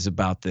 8 is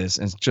about this,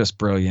 and it's just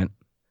brilliant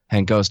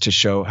and goes to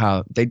show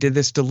how they did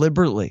this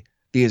deliberately.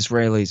 The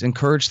Israelis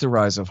encouraged the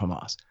rise of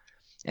Hamas.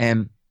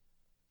 And,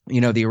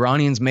 the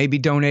Iranians may be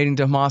donating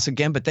to Hamas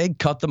again, but they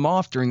cut them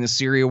off during the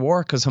Syria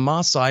war because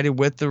Hamas sided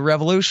with the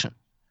revolution.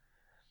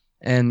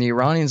 And the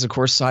Iranians, of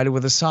course, sided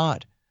with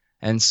Assad.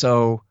 And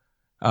so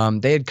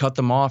they had cut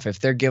them off. If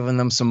they're giving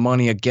them some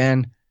money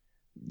again,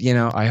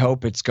 I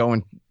hope it's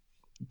going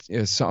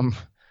some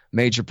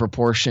major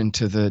proportion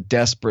to the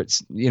desperate,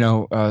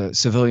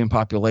 civilian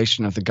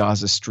population of the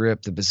Gaza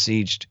Strip, the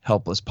besieged,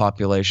 helpless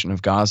population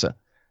of Gaza.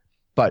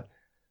 But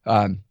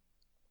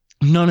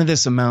none of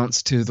this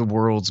amounts to the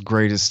world's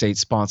greatest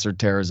state-sponsored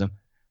terrorism.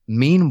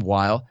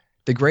 Meanwhile,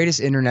 the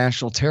greatest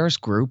international terrorist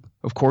group,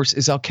 of course,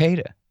 is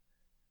Al-Qaeda.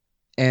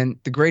 And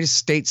the greatest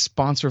state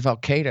sponsor of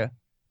Al-Qaeda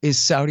is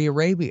Saudi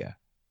Arabia,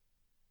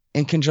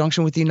 in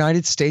conjunction with the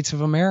United States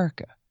of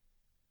America.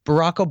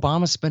 Barack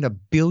Obama spent $1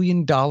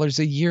 billion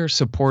a year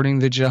supporting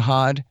the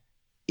jihad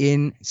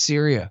in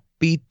Syria.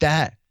 Beat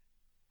that.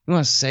 You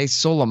want to say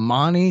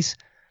Soleimani's,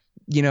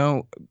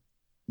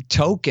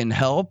 token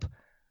help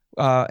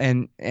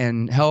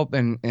and help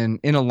and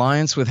in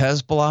alliance with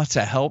Hezbollah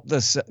to help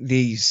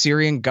the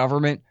Syrian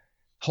government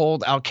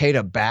hold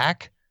Al-Qaeda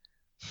back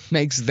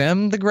makes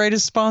them the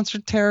greatest sponsor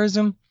of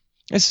terrorism?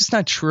 It's just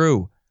not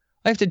true. All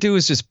I have to do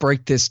is just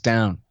break this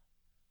down.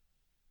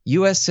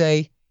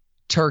 USA,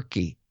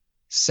 Turkey,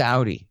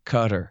 Saudi,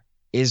 Qatar,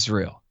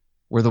 Israel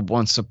were the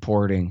ones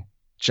supporting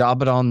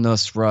Jabhat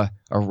al-Nusra,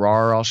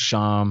 Ahrar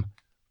al-Sham,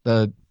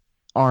 the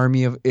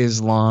Army of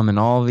Islam, and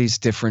all these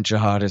different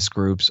jihadist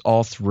groups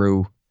all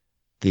through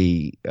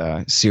the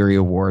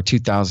Syria war,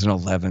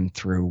 2011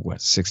 through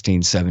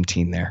 16,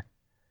 17 there.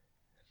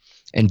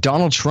 And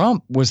Donald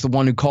Trump was the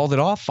one who called it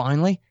off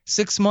finally,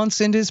 6 months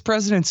into his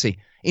presidency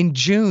in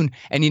June.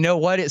 And you know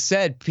what it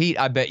said, Pete?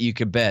 I bet you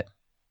could bet.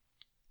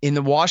 In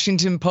the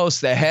Washington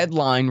Post, the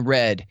headline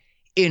read,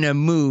 "In a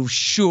move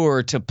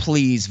sure to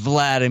please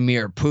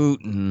Vladimir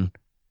Putin,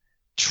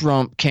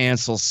 Trump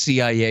cancels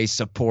CIA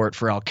support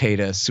for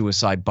Al-Qaeda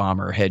suicide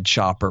bomber, head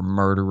chopper,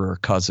 murderer,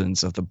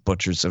 cousins of the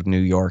butchers of New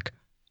York."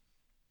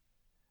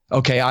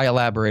 Okay, I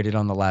elaborated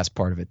on the last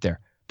part of it there.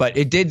 But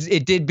it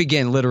did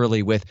begin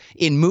literally with,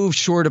 "In move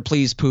sure to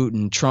please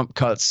Putin, Trump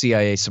cuts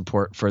CIA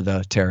support for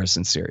the terrorists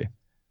in Syria."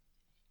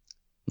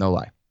 No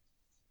lie.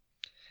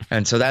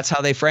 And so that's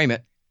how they frame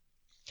it.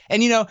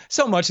 And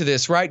so much of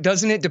this, right?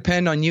 Doesn't it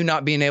depend on you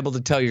not being able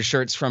to tell your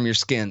shirts from your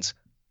skins?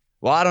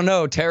 Well, I don't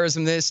know.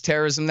 Terrorism this,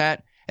 terrorism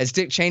that. As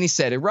Dick Cheney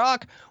said,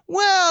 Iraq,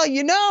 well,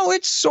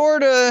 it's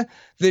sort of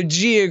the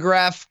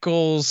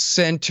geographical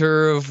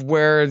center of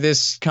where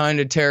this kind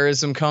of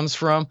terrorism comes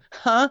from.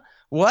 Huh?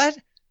 What?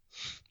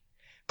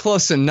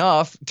 Close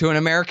enough to an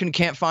American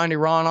can't find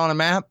Iran on a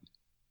map.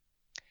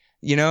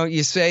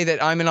 You say that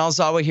Ayman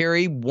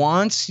al-Zawahiri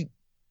wants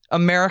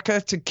America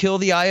to kill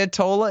the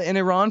Ayatollah in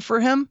Iran for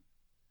him?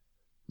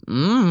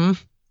 You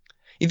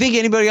think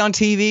anybody on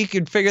TV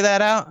could figure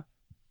that out?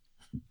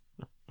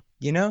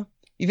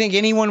 You think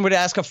anyone would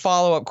ask a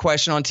follow-up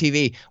question on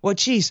TV? Well,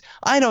 geez,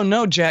 I don't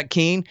know, Jack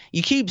Keane.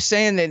 You keep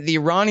saying that the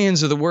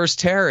Iranians are the worst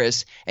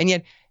terrorists, and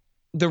yet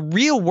the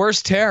real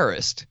worst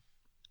terrorist,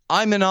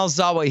 Ayman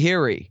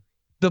al-Zawahiri,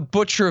 the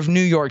butcher of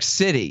New York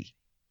City,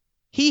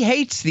 he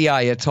hates the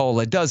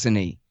Ayatollah, doesn't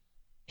he?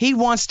 He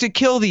wants to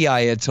kill the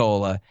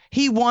Ayatollah.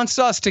 He wants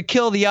us to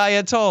kill the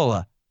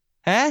Ayatollah.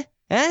 Huh?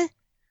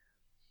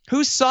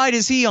 Whose side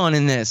is he on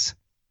in this?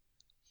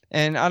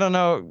 And I don't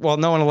know. Well,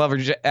 no one will ever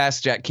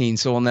ask Jack Keane,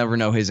 so we'll never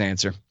know his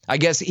answer. I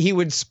guess he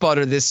would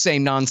sputter this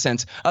same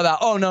nonsense about,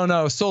 oh, no,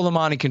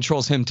 Soleimani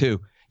controls him too.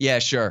 Yeah,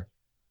 sure.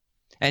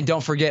 And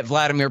don't forget,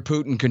 Vladimir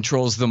Putin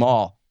controls them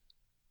all.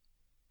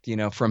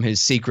 From his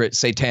secret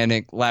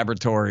satanic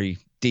laboratory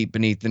deep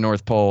beneath the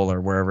North Pole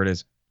or wherever it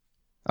is.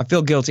 I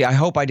feel guilty. I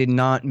hope I did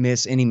not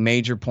miss any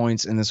major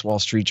points in this Wall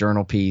Street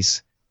Journal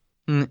piece.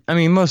 I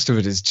mean, most of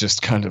it is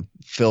just kind of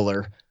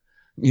filler.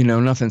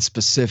 Nothing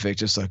specific.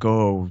 Just like,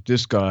 oh,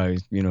 this guy,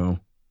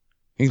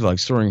 he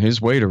likes throwing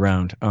his weight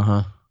around.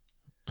 Uh-huh.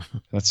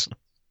 That's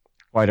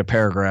quite a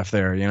paragraph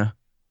there,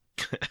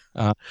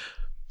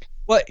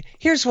 Well,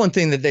 here's one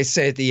thing that they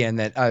say at the end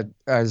that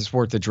is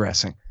worth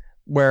addressing.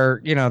 Where,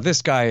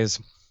 this guy is,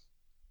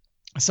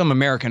 some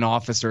American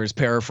officer is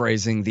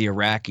paraphrasing the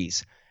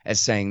Iraqis as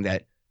saying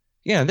that,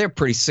 they're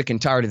pretty sick and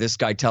tired of this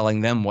guy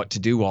telling them what to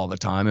do all the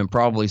time. And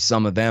probably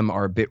some of them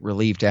are a bit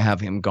relieved to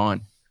have him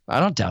gone. I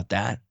don't doubt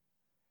that.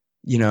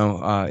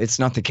 It's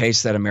not the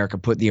case that America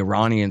put the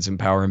Iranians in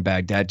power in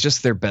Baghdad,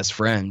 just their best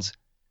friends.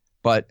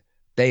 But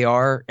they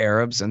are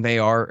Arabs and they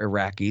are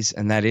Iraqis,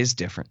 and that is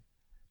different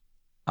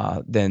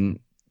than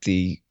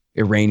the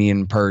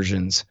Iranian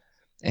Persians.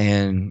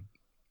 And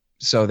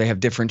so they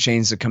have different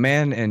chains of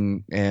command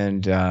and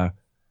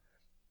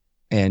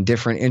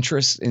different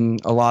interests in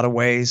a lot of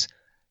ways.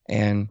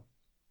 And,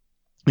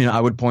 I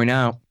would point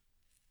out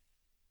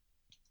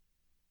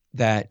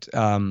that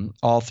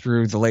all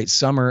through the late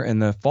summer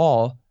and the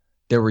fall,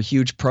 there were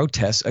huge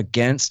protests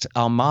against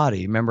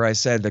al-Mahdi. Remember I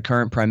said the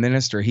current prime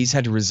minister, he's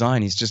had to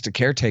resign. He's just a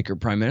caretaker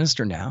prime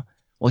minister now.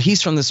 Well,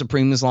 he's from the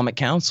Supreme Islamic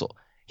Council.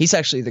 He's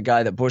actually the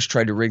guy that Bush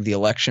tried to rig the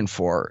election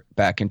for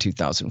back in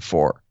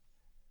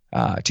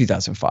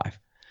 2005,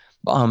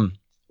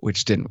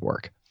 which didn't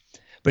work.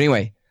 But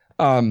anyway,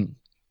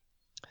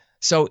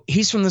 so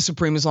he's from the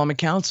Supreme Islamic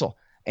Council,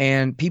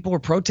 and people were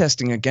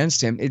protesting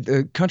against him.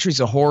 The country's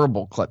a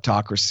horrible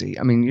kleptocracy.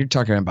 I mean, you're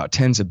talking about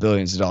tens of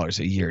billions of dollars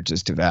a year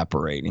just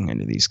evaporating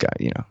into these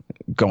guys,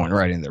 going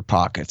right in their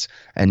pockets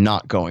and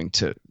not going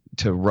to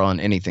run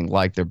anything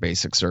like their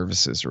basic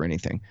services or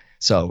anything.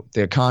 So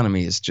the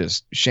economy is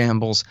just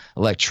shambles.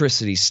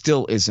 Electricity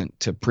still isn't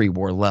to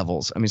pre-war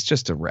levels. I mean, it's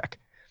just a wreck.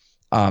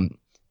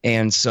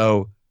 And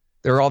so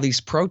there are all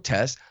these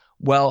protests.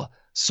 Well,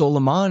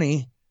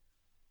 Soleimani,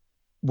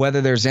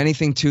 whether there's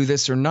anything to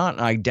this or not,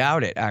 and I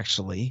doubt it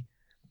actually,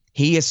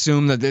 he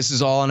assumed that this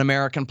is all an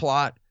American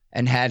plot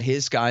and had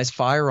his guys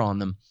fire on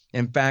them.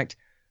 In fact,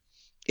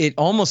 it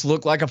almost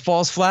looked like a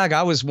false flag.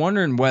 I was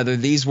wondering whether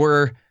this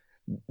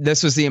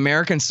was the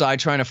American side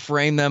trying to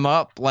frame them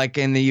up like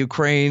in the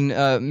Ukraine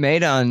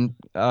Maidan,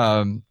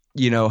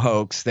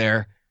 hoax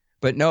there.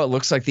 But no, it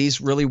looks like these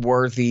really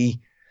were the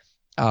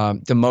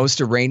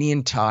most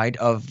Iranian tide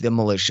of the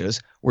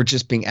militias were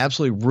just being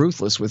absolutely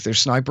ruthless with their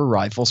sniper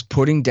rifles,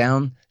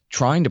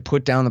 trying to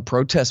put down the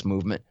protest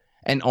movement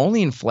and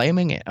only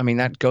inflaming it. I mean,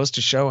 that goes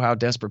to show how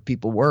desperate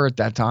people were at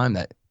that time,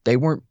 that they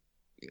weren't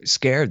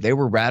scared. They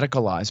were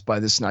radicalized by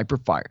the sniper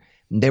fire.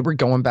 And they were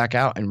going back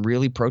out and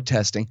really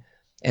protesting,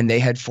 and they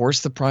had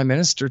forced the prime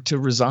minister to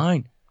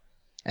resign.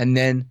 And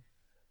then,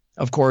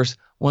 of course,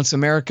 once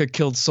America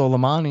killed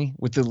Soleimani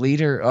with the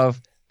leader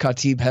of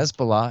Kataib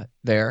Hezbollah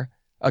there,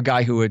 a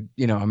guy who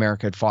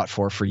America had fought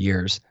for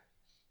years,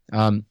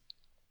 then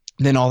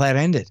all that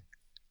ended.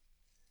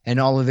 And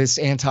all of this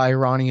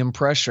anti-Iranian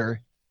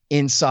pressure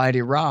inside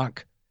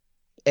Iraq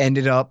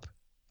ended up,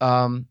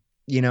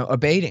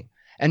 abating.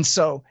 And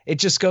so it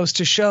just goes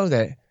to show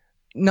that,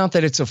 not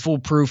that it's a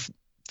foolproof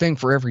thing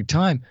for every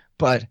time,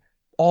 but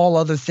all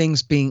other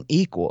things being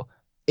equal,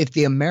 if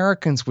the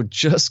Americans would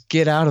just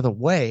get out of the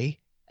way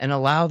and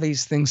allow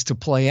these things to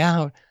play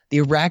out, the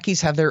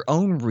Iraqis have their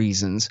own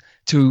reasons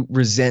to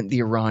resent the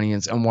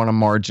Iranians and want to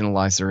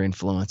marginalize their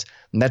influence.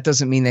 And that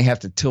doesn't mean they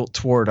have to tilt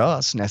toward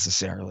us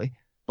necessarily.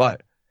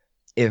 But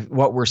if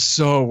what we're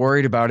so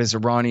worried about is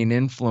Iranian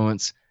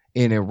influence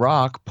in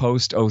Iraq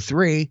post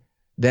 2003,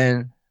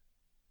 then,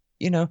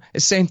 the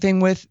same thing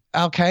with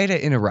al-Qaeda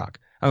in Iraq.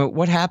 I mean,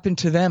 what happened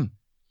to them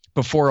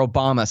before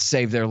Obama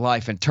saved their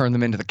life and turned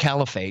them into the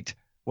caliphate?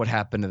 What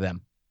happened to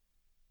them?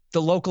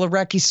 The local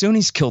Iraqi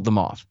Sunnis killed them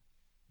off.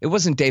 It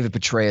wasn't David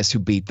Petraeus who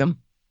beat them.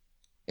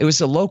 It was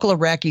the local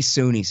Iraqi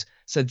Sunnis.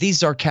 So these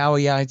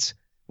Zarqawiites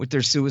with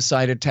their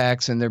suicide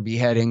attacks and their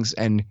beheadings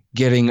and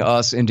getting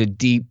us into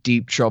deep,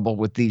 deep trouble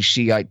with these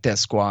Shiite death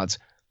squads,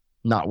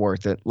 not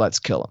worth it. Let's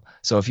kill them.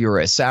 So if you were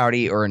a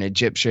Saudi or an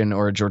Egyptian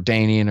or a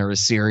Jordanian or a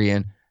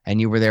Syrian and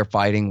you were there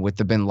fighting with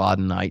the bin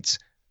Ladenites,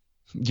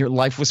 your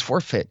life was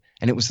forfeit.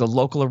 And it was the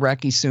local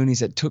Iraqi Sunnis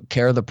that took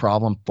care of the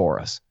problem for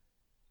us.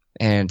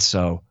 And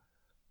so,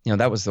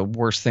 that was the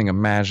worst thing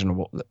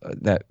imaginable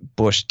that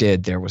Bush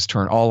did there, was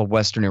turn all of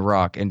Western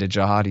Iraq into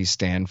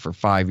Jihadistan for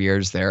 5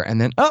 years there.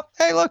 And then, oh,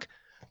 hey, look,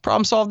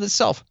 problem solved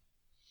itself.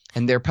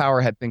 And their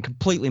power had been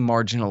completely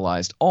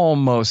marginalized,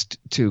 almost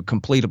to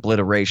complete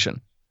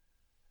obliteration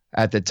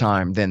at the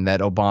time then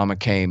that Obama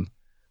came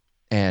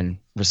and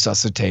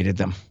resuscitated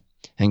them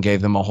and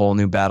gave them a whole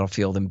new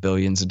battlefield and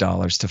billions of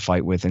dollars to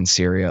fight with in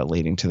Syria,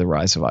 leading to the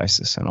rise of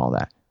ISIS and all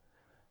that.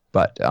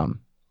 But,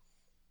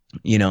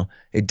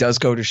 it does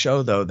go to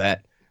show, though,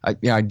 that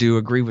I do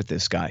agree with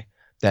this guy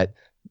that,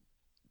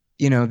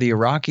 the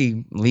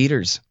Iraqi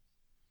leaders,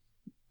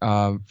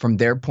 from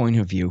their point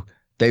of view,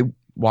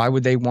 why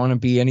would they want to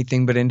be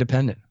anything but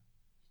independent?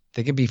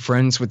 They could be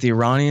friends with the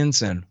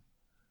Iranians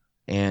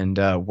and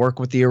work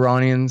with the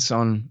Iranians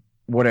on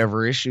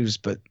whatever issues,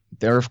 but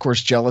they're, of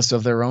course, jealous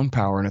of their own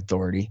power and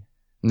authority,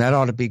 and that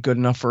ought to be good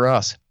enough for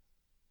us.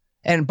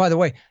 And by the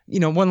way,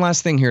 one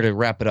last thing here to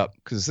wrap it up,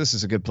 because this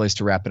is a good place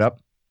to wrap it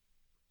up.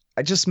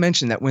 I just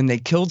mentioned that when they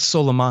killed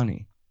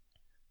Soleimani,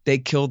 they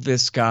killed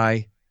this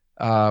guy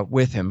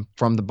with him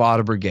from the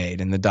Badr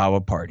Brigade and the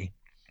Dawa Party,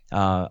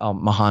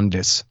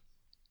 Mohandas.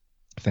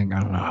 I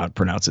don't know how to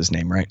pronounce his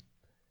name right.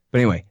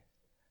 But anyway,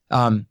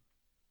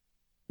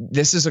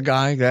 this is a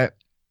guy that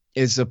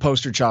is a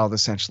poster child,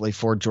 essentially,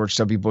 for George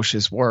W.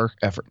 Bush's war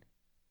effort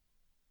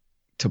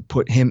to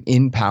put him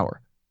in power.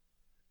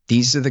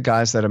 These are the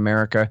guys that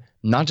America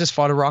not just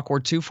fought Iraq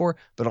War II for,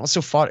 but also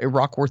fought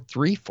Iraq War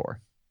III for.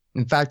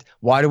 In fact,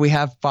 why do we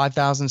have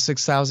 5,000,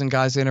 6,000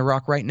 guys in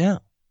Iraq right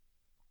now?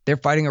 They're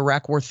fighting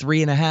Iraq War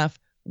III.5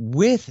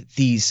 with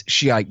these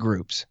Shiite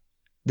groups,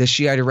 the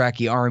Shiite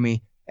Iraqi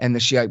army and the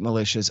Shiite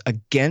militias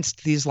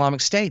against the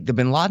Islamic State, the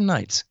bin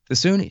Ladenites, the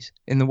Sunnis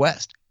in the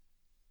West.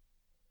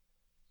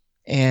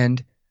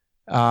 And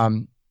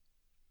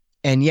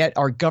yet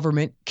our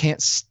government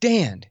can't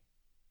stand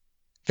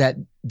that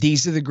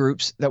these are the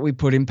groups that we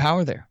put in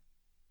power there.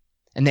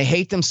 And they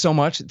hate them so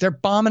much, they're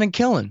bombing and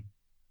killing.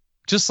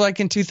 Just like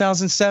in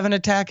 2007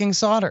 attacking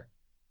Sadr.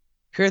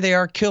 Here they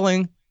are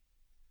killing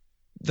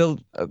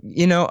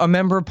a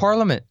member of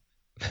parliament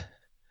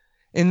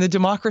in the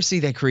democracy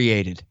they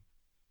created.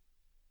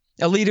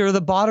 A leader of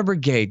the Badr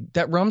Brigade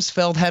that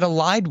Rumsfeld had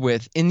allied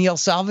with in the El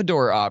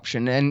Salvador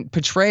option, and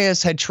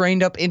Petraeus had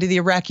trained up into the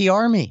Iraqi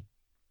army.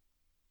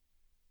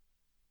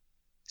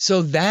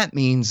 So that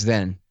means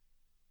then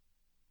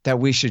that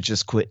we should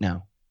just quit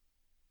now.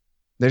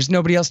 There's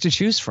nobody else to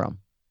choose from.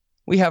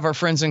 We have our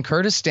friends in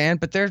Kurdistan,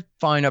 but they're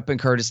fine up in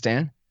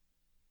Kurdistan.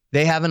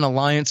 They have an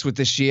alliance with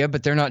the Shia,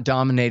 but they're not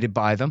dominated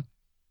by them.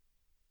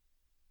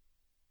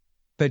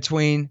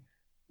 Between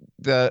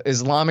the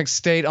Islamic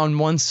State on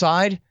one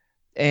side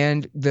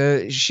and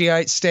the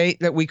Shiite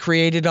state that we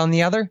created on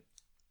the other,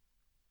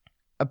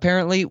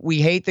 apparently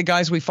we hate the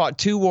guys we fought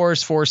 2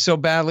 wars for so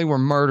badly we're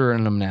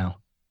murdering them now.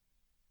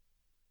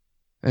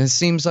 And it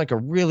seems like a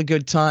really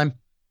good time.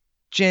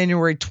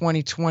 January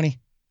 2020.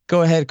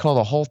 Go ahead, call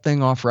the whole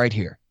thing off right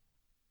here.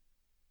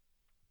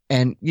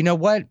 And you know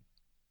what?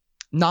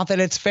 Not that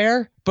it's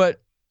fair,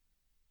 but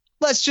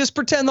let's just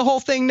pretend the whole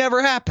thing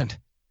never happened.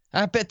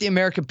 I bet the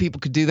American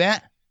people could do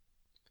that.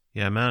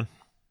 Yeah, man.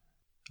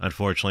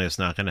 Unfortunately, it's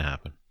not going to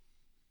happen.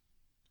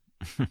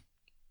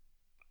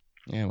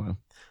 Yeah, well.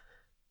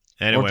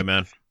 Anyway,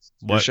 man.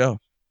 What show?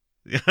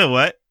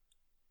 What?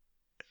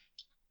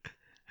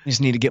 You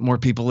just need to get more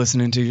people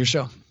listening to your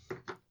show.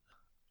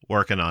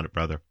 Working on it,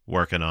 brother.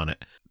 Working on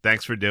it.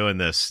 Thanks for doing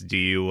this. Do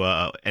you,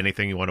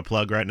 anything you want to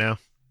plug right now?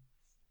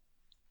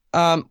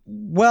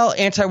 Well,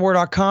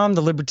 antiwar.com,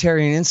 the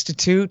Libertarian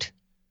Institute,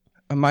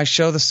 my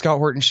show, the Scott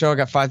Horton Show. I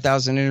got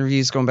 5,000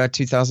 interviews going back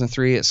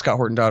 2003 at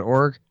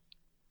scotthorton.org.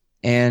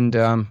 And,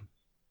 I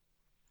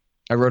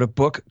wrote a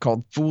book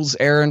called Fool's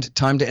Errand,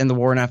 Time to End the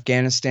War in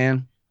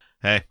Afghanistan.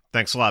 Hey,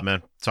 thanks a lot,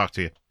 man. Talk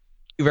to you. Thank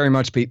you very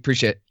much, Pete.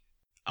 Appreciate it.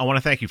 I want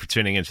to thank you for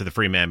tuning into the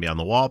Free Man Beyond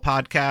the Wall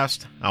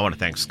podcast. I want to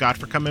thank Scott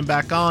for coming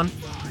back on.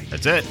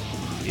 That's it.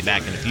 Be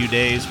back in a few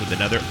days with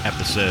another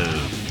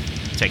episode.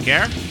 Take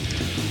care,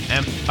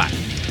 and bye.